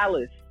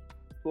phallus.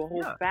 To a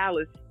whole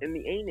phallus in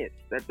the anus.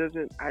 That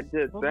doesn't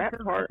that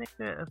part. I think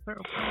that at a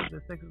certain point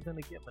the sex is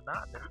gonna get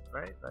monotonous,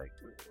 right? Like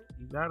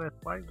you gotta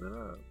spice it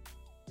up.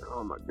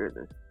 Oh my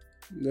goodness.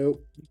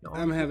 Nope.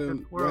 I'm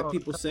having white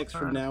people sex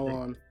from now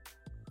on.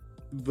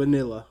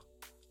 Vanilla.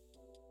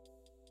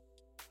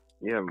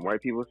 Yeah,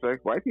 white people sex.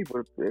 White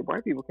people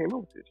came up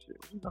with this shit.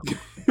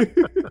 They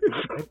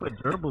put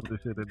gerbils and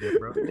shit in there,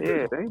 bro.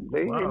 Yeah,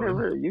 they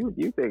never. You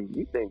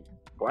think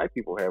white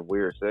people have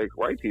weird sex?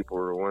 White people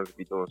are the ones that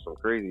be doing some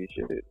crazy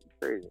shit. It's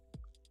crazy.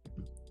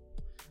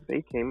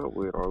 They came up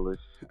with all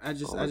this. I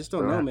just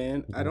don't know,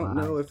 man. I don't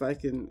know if I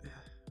can.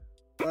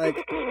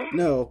 Like,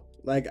 no.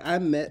 Like, I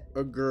met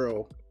a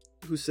girl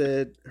who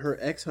said her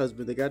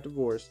ex-husband, they got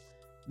divorced.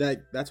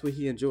 That's what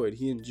he enjoyed.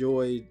 He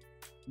enjoyed.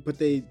 But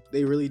they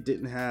really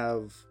didn't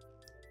have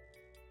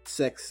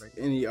sex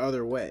any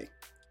other way.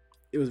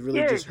 It was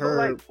really just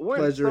her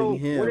pleasuring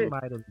him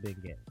might have been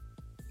gay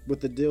with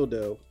the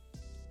dildo,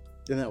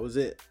 and that was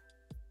it.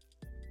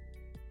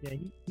 Yeah,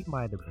 he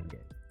might have been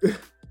gay.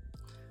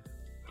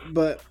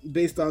 But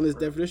based on this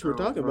definition we're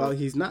talking about,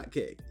 he's not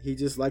gay. He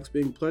just likes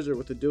being pleasured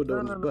with the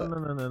dildo in his butt.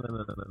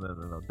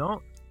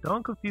 No.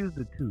 Don't confuse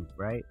the two,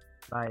 right?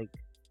 Like,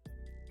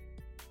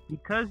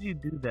 because you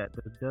do that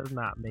does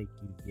not make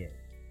you gay.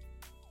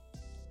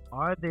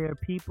 Are there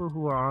people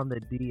who are on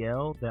the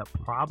DL that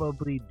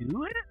probably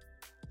do it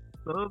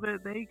so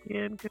that they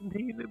can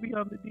continue to be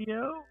on the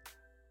DL?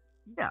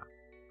 Yeah,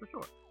 for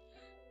sure.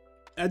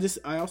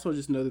 I also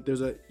just know that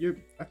there's you're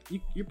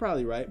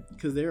probably right,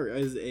 because there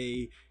is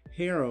a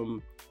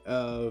harem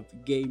of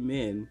gay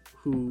men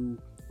who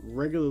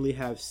regularly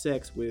have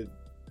sex with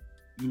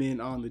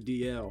men on the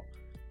DL,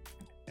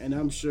 and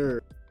I'm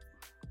sure.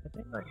 I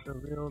think like the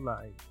real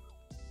like,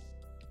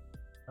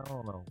 I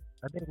don't know.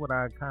 I think what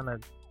I kind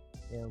of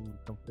am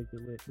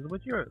conflicted with is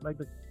what you're like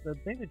the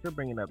thing that you're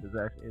bringing up is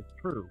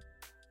true.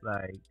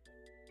 Like,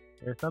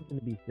 there's something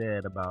to be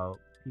said about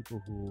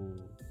people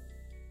who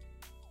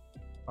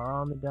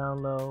are on the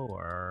down low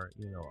or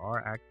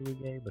are actually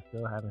gay but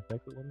still having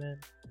sex with women,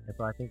 and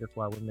so I think that's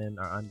why women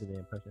are under the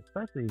impression,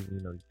 especially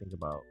you think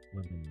about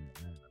women in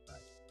Atlanta,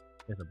 like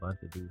there's a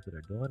bunch of dudes that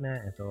are doing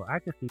that, and so I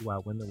can see why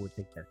women would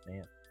take that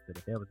stance that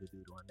if there was a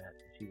dude doing that,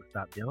 she would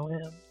stop dealing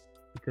with him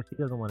because she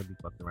doesn't want to be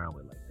fucked around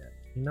with like that,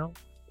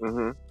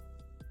 Mm-hmm.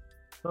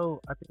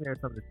 So I think there's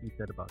something to be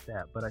said about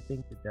that. But I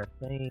think that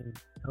same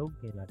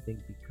token, I think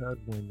because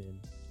women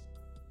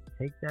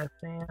take that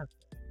stance,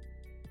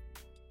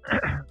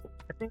 I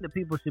think that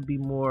people should be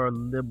more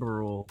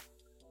liberal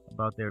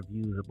about their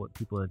views of what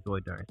people enjoy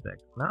during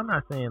sex. Now, I'm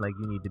not saying like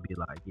you need to be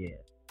like, yeah,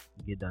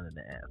 get done in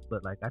the ass.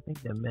 But like I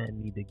think that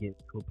men need to get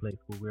to a place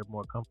where we're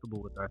more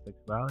comfortable with our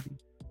sexuality,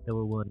 that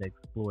we're willing to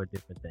explore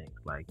different things.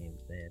 Like,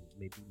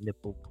 maybe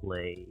nipple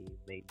play,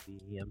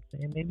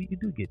 maybe you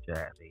do get your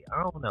ass ate.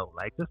 I don't know,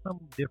 like just some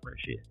different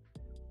shit.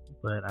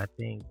 But I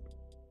think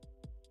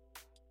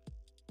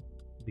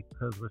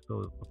because we're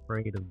so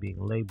afraid of being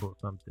labeled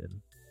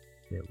something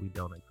that we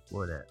don't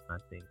explore that. I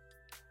think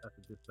that's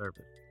a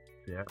disservice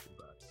to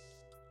everybody.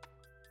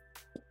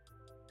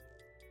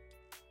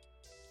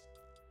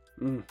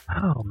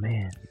 Oh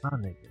man, my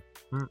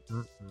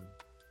niggas.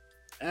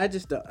 I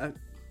just don't.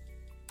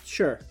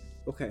 Sure,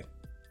 okay.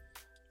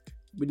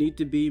 We need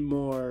to be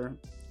more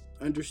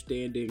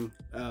understanding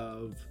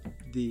of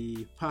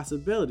the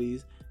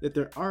possibilities that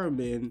there are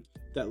men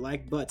that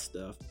like butt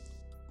stuff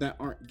that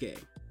aren't gay.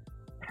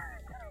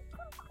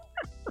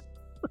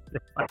 They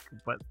like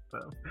butt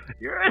stuff.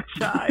 You're a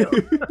child.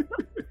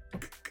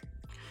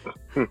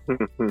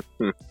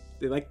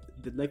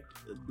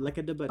 like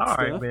a debate All stuff.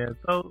 right, man.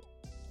 So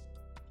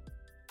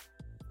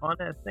on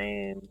that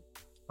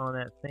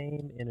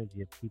same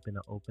energy of keeping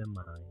an open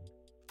mind,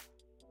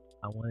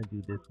 I want to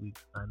do this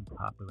week's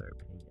unpopular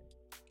opinion.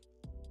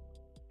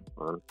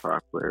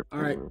 Unpopular. All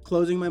right,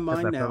 closing my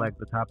mind I now. feel like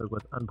the topic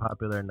was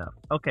unpopular enough.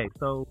 Okay,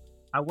 so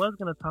I was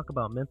gonna talk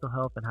about mental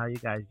health and how you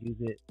guys use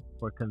it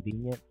for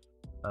convenience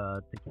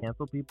to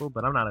cancel people,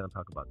 but I'm not gonna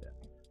talk about that.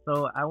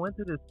 So I went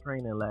to this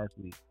training last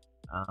week,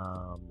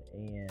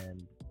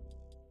 and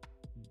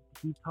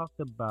he talked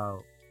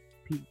about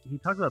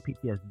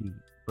PTSD,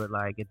 but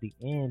like at the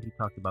end he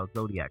talked about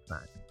zodiac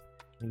signs.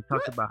 And he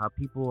talked about how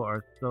people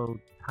are so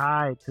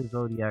tied to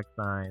zodiac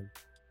signs,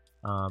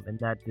 and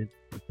that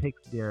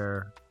depicts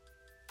their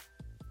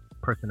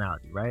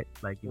personality, right?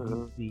 Like if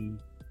you see,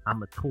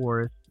 I'm a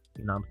Taurus,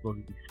 I'm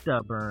supposed to be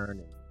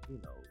stubborn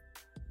and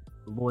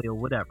loyal,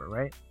 whatever,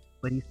 right?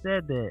 But he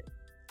said that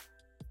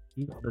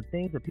the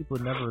things that people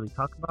never really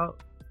talk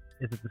about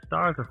is that the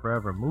stars are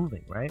forever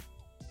moving, right?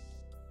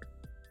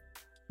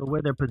 So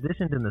where they're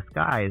positioned in the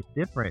sky is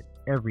different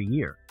every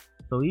year.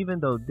 So even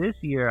though this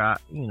year,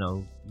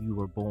 you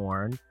were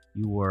born,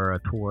 you were a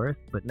Taurus,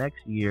 but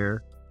next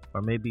year,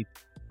 or maybe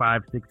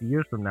 5-6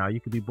 years from now,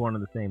 you could be born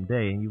on the same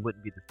day and you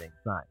wouldn't be the same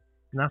sign.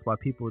 And that's why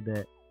people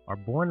that are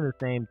born in the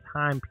same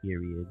time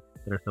period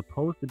that are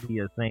supposed to be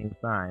the same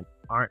sign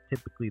aren't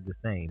typically the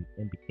same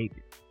in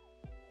behavior.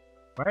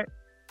 Right?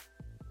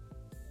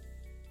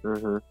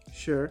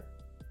 Sure.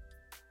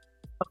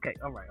 Okay,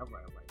 all right.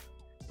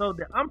 So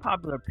the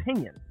unpopular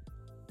opinion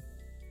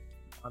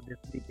on this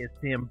week is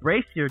to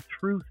embrace your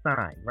true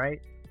sign,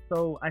 right?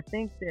 So I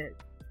think that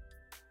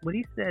what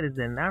he said is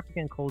that in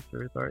African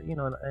cultures, or in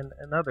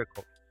other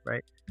cultures,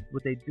 right,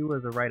 what they do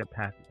is a rite of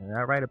passage. And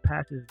that rite of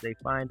passage, they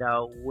find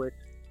out what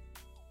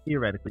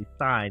theoretically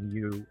sign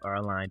you are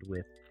aligned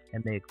with,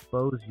 and they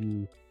expose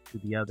you to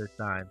the other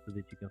sign so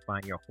that you can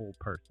find your whole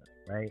person,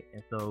 right?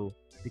 And so,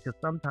 because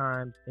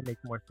sometimes it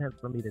makes more sense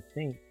for me to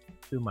think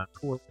through my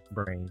Taurus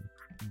brain,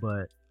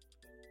 but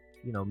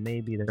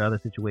maybe there are other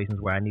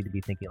situations where I need to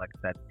be thinking like a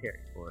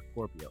Sagittarius or a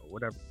Scorpio or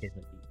whatever the case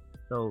may be.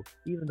 So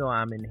even though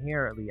I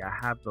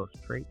have those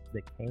traits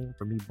that came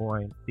from me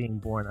being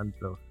born under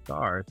those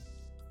stars,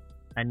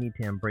 I need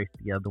to embrace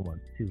the other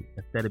ones too,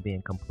 instead of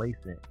being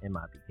complacent in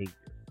my behavior.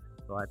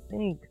 So I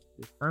think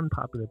this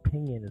unpopular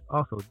opinion is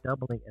also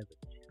doubling as a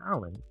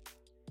challenge.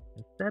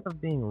 Instead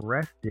of being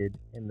rested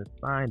in the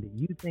sign that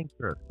you think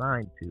you're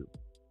assigned to,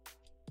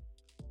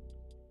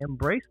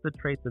 embrace the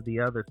traits of the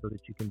other so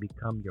that you can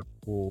become your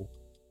full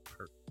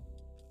person.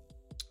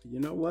 You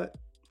know what?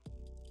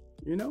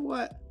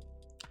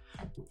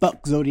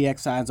 Fuck zodiac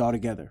signs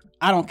altogether.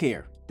 I don't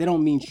care. They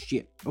don't mean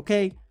shit,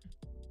 okay?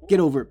 Get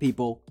over it,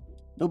 people.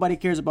 Nobody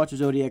cares about your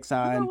zodiac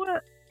sign. You know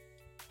what?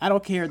 I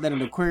don't care that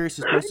an Aquarius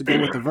is supposed to go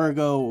with a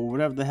Virgo or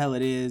whatever the hell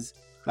it is.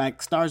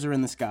 Like, stars are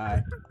in the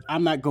sky.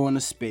 I'm not going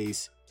to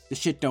space. The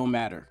shit don't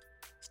matter.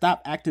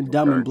 Stop acting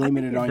dumb and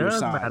blaming it on your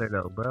sign. It does matter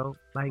though, bro.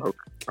 Like,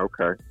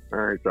 okay. All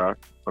right, Josh.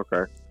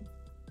 Okay.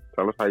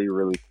 Tell us how you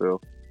really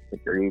feel.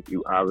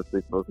 You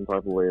obviously feel some type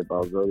of way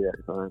about zodiac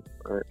signs.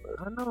 Right?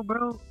 I know,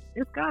 bro.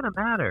 It's gotta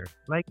matter.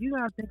 Like, you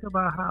gotta think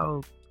about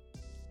how,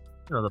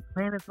 the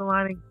planets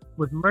aligning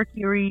with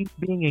Mercury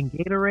being in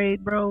Gatorade,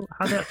 bro.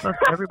 How that fucks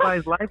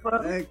everybody's life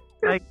up.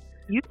 Like,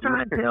 you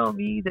trying to tell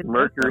me that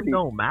Mercury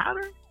don't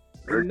matter?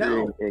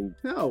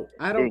 No,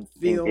 I don't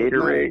feel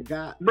like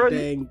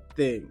goddamn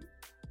thing.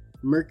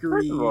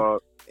 Mercury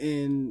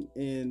in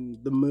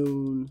the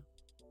moon,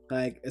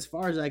 like, as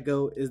far as I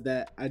go, is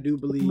that I do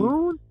believe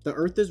the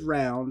Earth is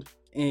round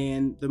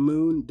and the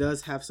moon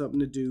does have something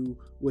to do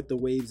with the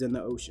waves in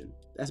the ocean.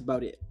 That's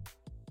about it.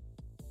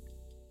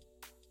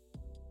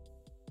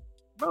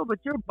 Bro, but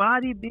your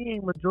body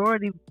being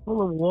majority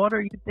full of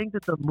water, you think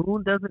that the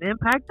moon doesn't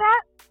impact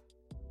that?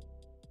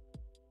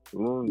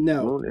 Moon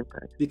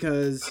impact.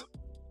 Because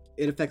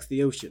it affects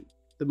the ocean.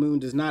 The moon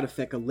does not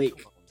affect a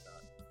lake.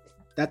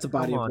 That's a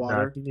body of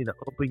water. Josh, you need to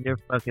open your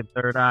fucking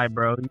third eye,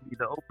 bro. You need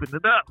to open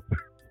it up.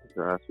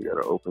 Josh, you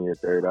gotta open your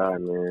third eye,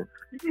 man.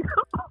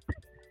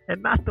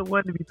 And not the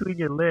one between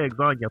your legs,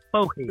 on your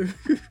forehead.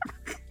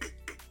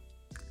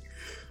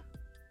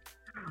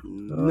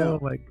 No. Oh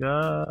my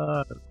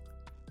god.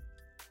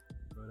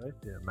 Bro, that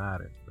shit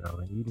matters, bro.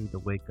 And you need to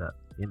wake up.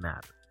 It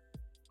matters.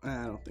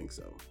 I don't think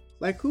so.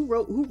 Like, who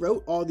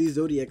wrote all these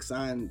zodiac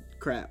sign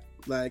crap?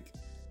 Like,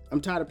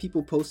 I'm tired of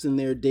people posting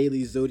their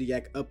daily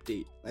zodiac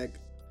update. Like,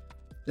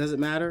 does it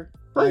matter?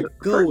 Like,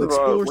 go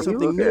explore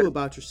something new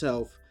about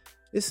yourself.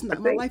 It's not,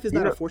 my life is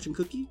not a fortune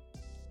cookie.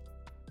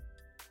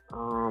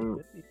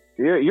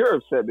 You're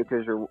upset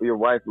because your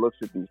wife looks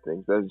at these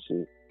things, doesn't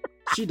she?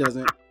 She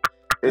doesn't.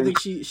 I think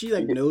she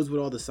like knows what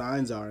all the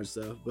signs are and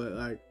stuff, but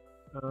like,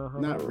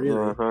 not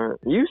really.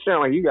 You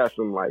sound like you got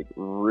some like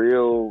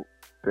real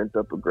pent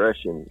up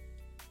aggression.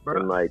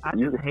 Bro, like, I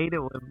just hate it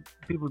when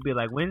people be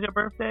like, "When's your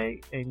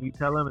birthday?" and you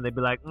tell them, and they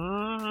be like,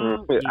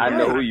 "I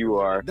know who you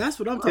are." That's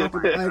what I'm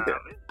talking about.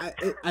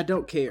 Like, I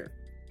don't care.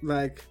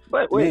 Like,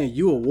 man,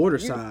 you a water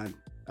sign.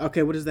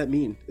 Okay, what does that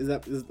mean? Is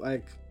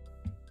like?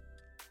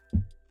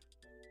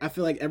 I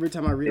feel like every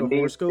time I read a means,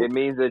 horoscope, it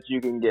means that you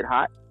can get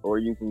hot or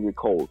you can get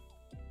cold.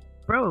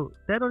 Bro,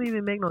 that don't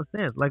even make no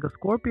sense. Like, a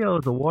Scorpio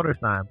is a water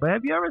sign, but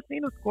have you ever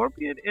seen a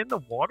scorpion in the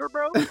water,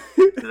 bro? Do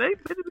they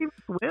even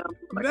swim?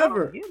 Like,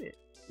 Never. I don't get it.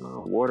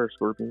 Water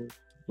scorpions.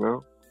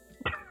 No.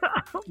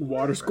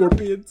 water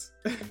scorpions.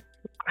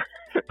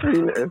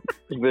 I'm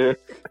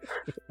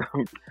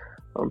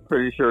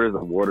pretty sure there's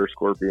a water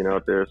scorpion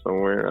out there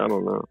somewhere. I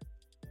don't know.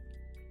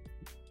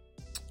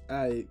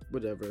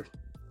 Whatever.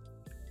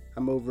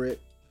 I'm over it.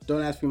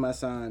 Don't ask me my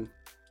sign.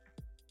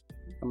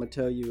 I'm gonna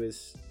tell you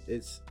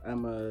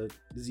I'm a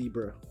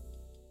zebra.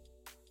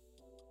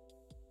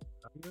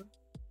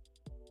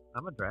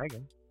 I'm a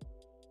dragon.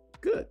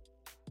 Good.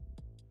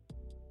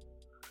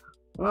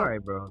 All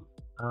right, bro.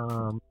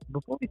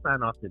 Before we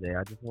sign off today,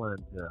 I just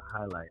wanted to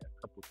highlight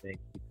a couple things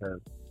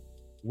because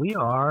we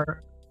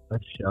are a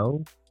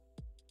show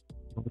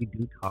and we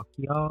do talk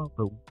to y'all,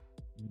 but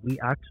we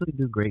actually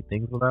do great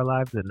things with our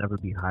lives that never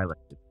be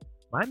highlighted.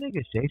 My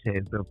nigga Shay Shay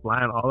has been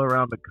flying all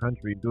around the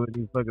country doing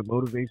these fucking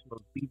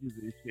motivational speeches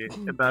and shit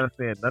and not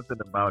saying nothing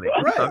about it.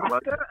 Can you talk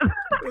about that?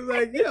 I was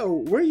like,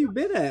 yo, where you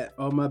been at?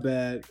 Oh, my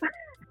bad.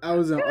 I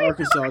was in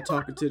Arkansas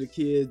talking to the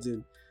kids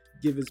and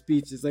giving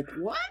speeches. Like,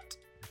 what?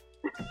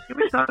 Can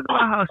we talk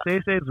about how Shay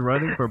Shay's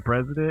running for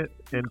president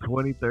in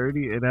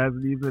 2030 and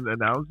hasn't even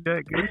announced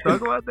yet? Can we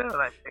talk about that?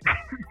 Like,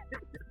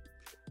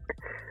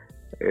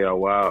 yeah,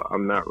 wow,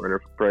 I'm not running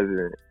for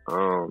president.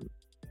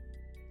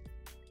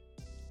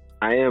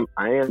 I am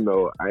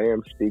though. I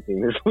am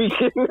speaking this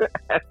weekend.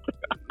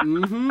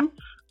 Mm-hmm.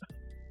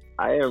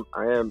 I'm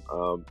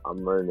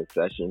running a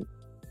session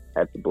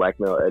at the Black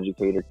Male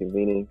Educator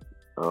convening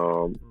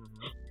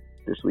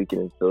this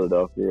weekend in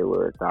Philadelphia,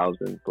 where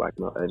 1,000 Black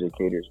male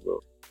educators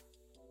will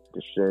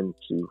descend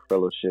to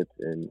fellowship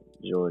and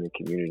join the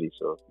community.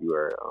 So if you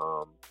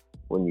are,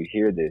 when you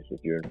hear this,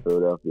 if you're in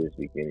Philadelphia this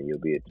weekend and you'll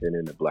be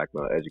attending the Black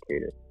Male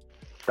Educator,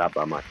 stop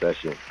by my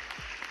session.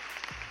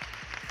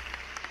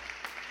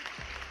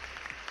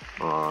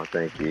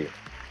 Thank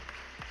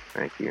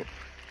you.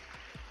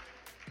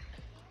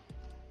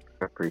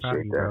 I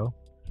appreciate that. Bro.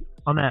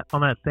 On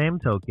that same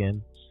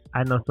token,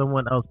 I know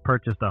someone else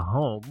purchased a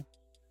home.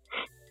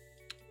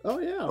 Oh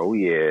yeah. Oh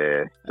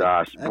yeah.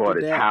 Josh bought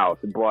his house.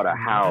 He bought a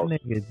house.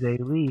 That nigga Jay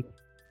Lee,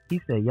 he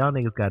said y'all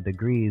niggas got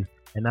degrees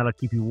and that'll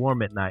keep you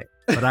warm at night.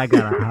 But I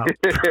got a house.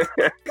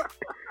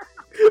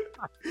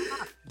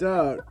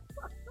 Dog.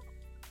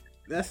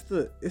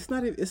 It's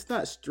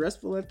not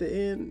stressful at the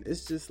end.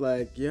 It's just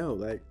like, yo,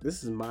 like,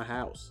 this is my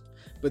house.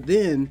 But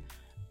then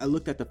I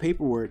looked at the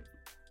paperwork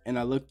and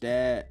I looked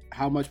at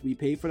how much we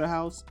paid for the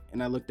house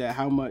and I looked at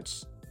how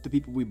much the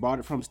people we bought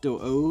it from still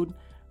owed.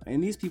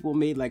 And these people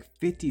made like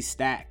 50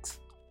 stacks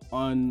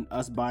on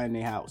us buying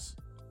their house.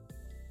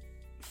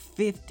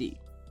 50.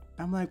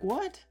 I'm like,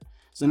 what?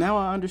 So now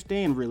I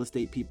understand, real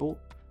estate people,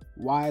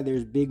 why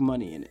there's big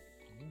money in it.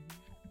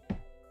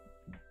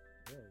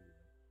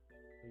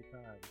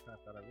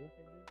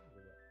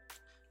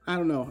 I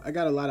don't know. I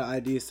got a lot of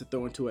ideas to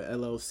throw into an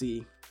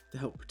LLC to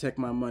help protect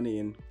my money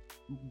and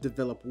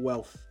develop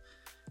wealth,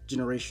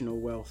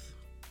 generational wealth.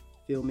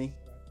 Feel me?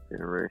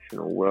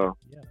 Generational wealth.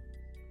 Yeah.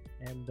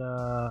 And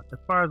as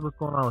far as what's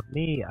going on with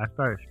me, I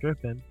started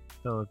stripping.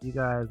 So if you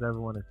guys ever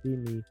want to see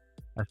me,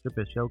 I strip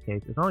at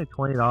Showcase. It's only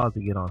 $20 to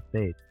get on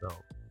stage. So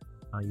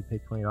you pay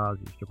 $20,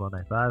 you strip all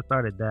night. So I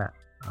started that.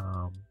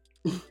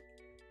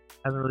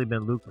 Hasn't really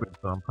been lucrative,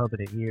 so I'm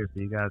pumping it here so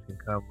you guys can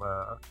come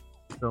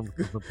film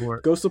some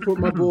support. Go support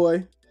my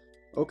boy.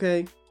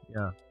 Okay.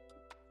 Yeah.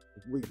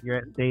 If you're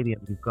at stadium,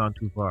 you've gone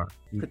too far.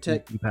 You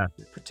passed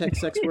it. Protect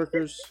sex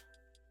workers.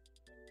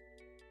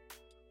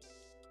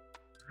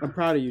 I'm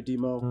proud of you,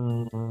 Demo.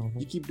 Mm-hmm.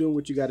 You keep doing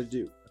what you got to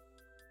do.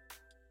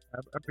 I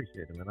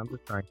appreciate it, man. I'm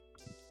just trying to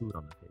keep food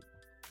on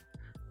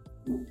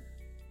the table.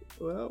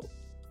 Well,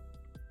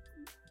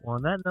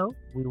 on that note,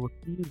 we will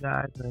see you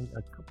guys in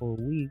a couple of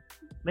weeks,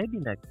 maybe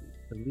next week.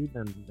 So we've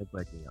been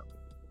neglecting y'all.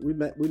 We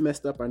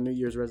messed up. Our New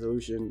Year's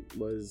resolution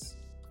was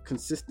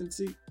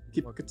consistency.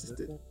 Keep it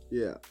consistent.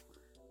 Yeah,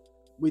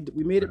 we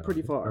made it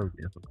pretty far. So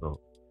difficult.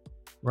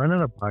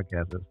 Running a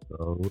podcast is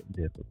so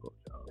difficult,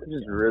 y'all.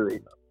 It's really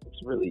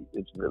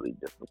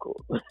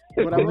difficult.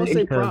 But I will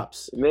say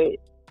props.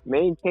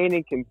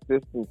 Maintaining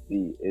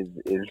consistency is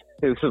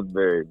a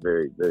very,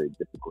 very, very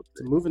difficult thing.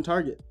 It's a moving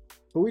target.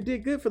 But we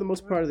did good for the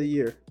most part of the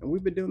year. And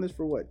we've been doing this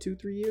for what,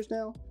 2-3 years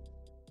now?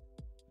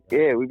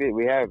 Yeah, we did.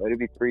 We have. It'll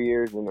be 3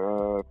 years in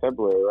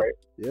February, right?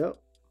 Yep.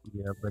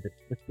 Yeah, but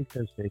it's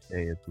because Shay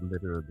Shay is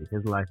literally,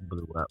 his life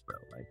blew up, bro.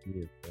 Like, he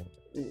is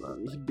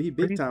famous. He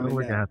big time. We're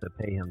going to have to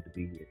pay him to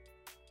be here.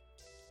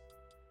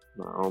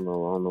 No, I don't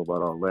know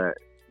about all that.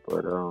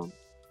 But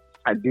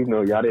I do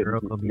know y'all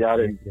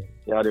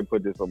didn't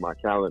put this on my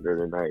calendar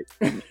tonight.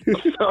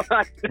 So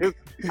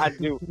I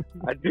do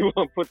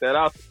want to put that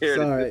out there.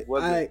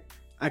 Sorry,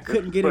 I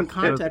couldn't get in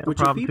contact with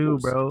your people,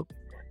 bro.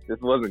 This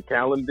wasn't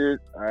calendared.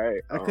 All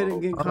right. I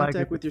couldn't get in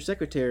contact with your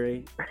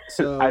secretary.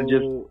 So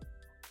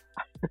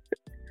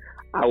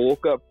I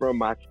woke up from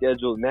my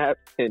scheduled nap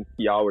and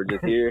y'all were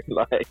just here.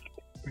 Like,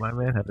 My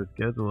man had to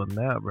schedule a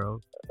nap, bro.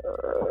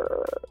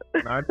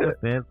 In our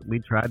defense, we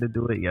tried to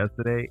do it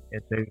yesterday,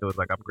 and Shady was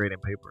like, "I'm grading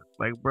papers."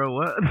 Like, bro,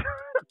 what?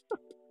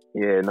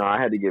 Yeah, no, I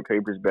had to get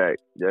papers back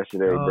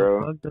yesterday, Oh,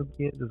 bro. fuck them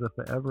kids is a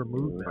forever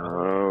movement.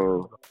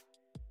 No.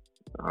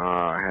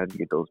 I had to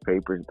get those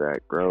papers back,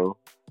 bro.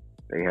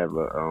 They have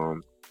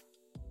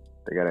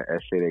they got an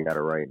essay they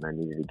gotta write, and I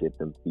needed to get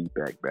them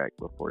feedback back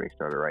before they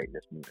started writing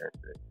this new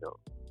essay. So,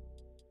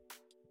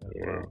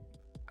 yeah.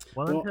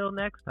 Well, until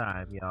next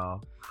time,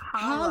 y'all.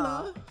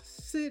 Holla,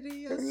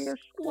 City of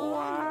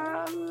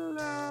Squalor.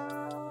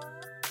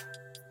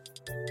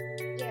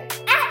 Your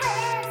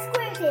Avalanche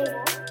Square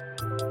Table.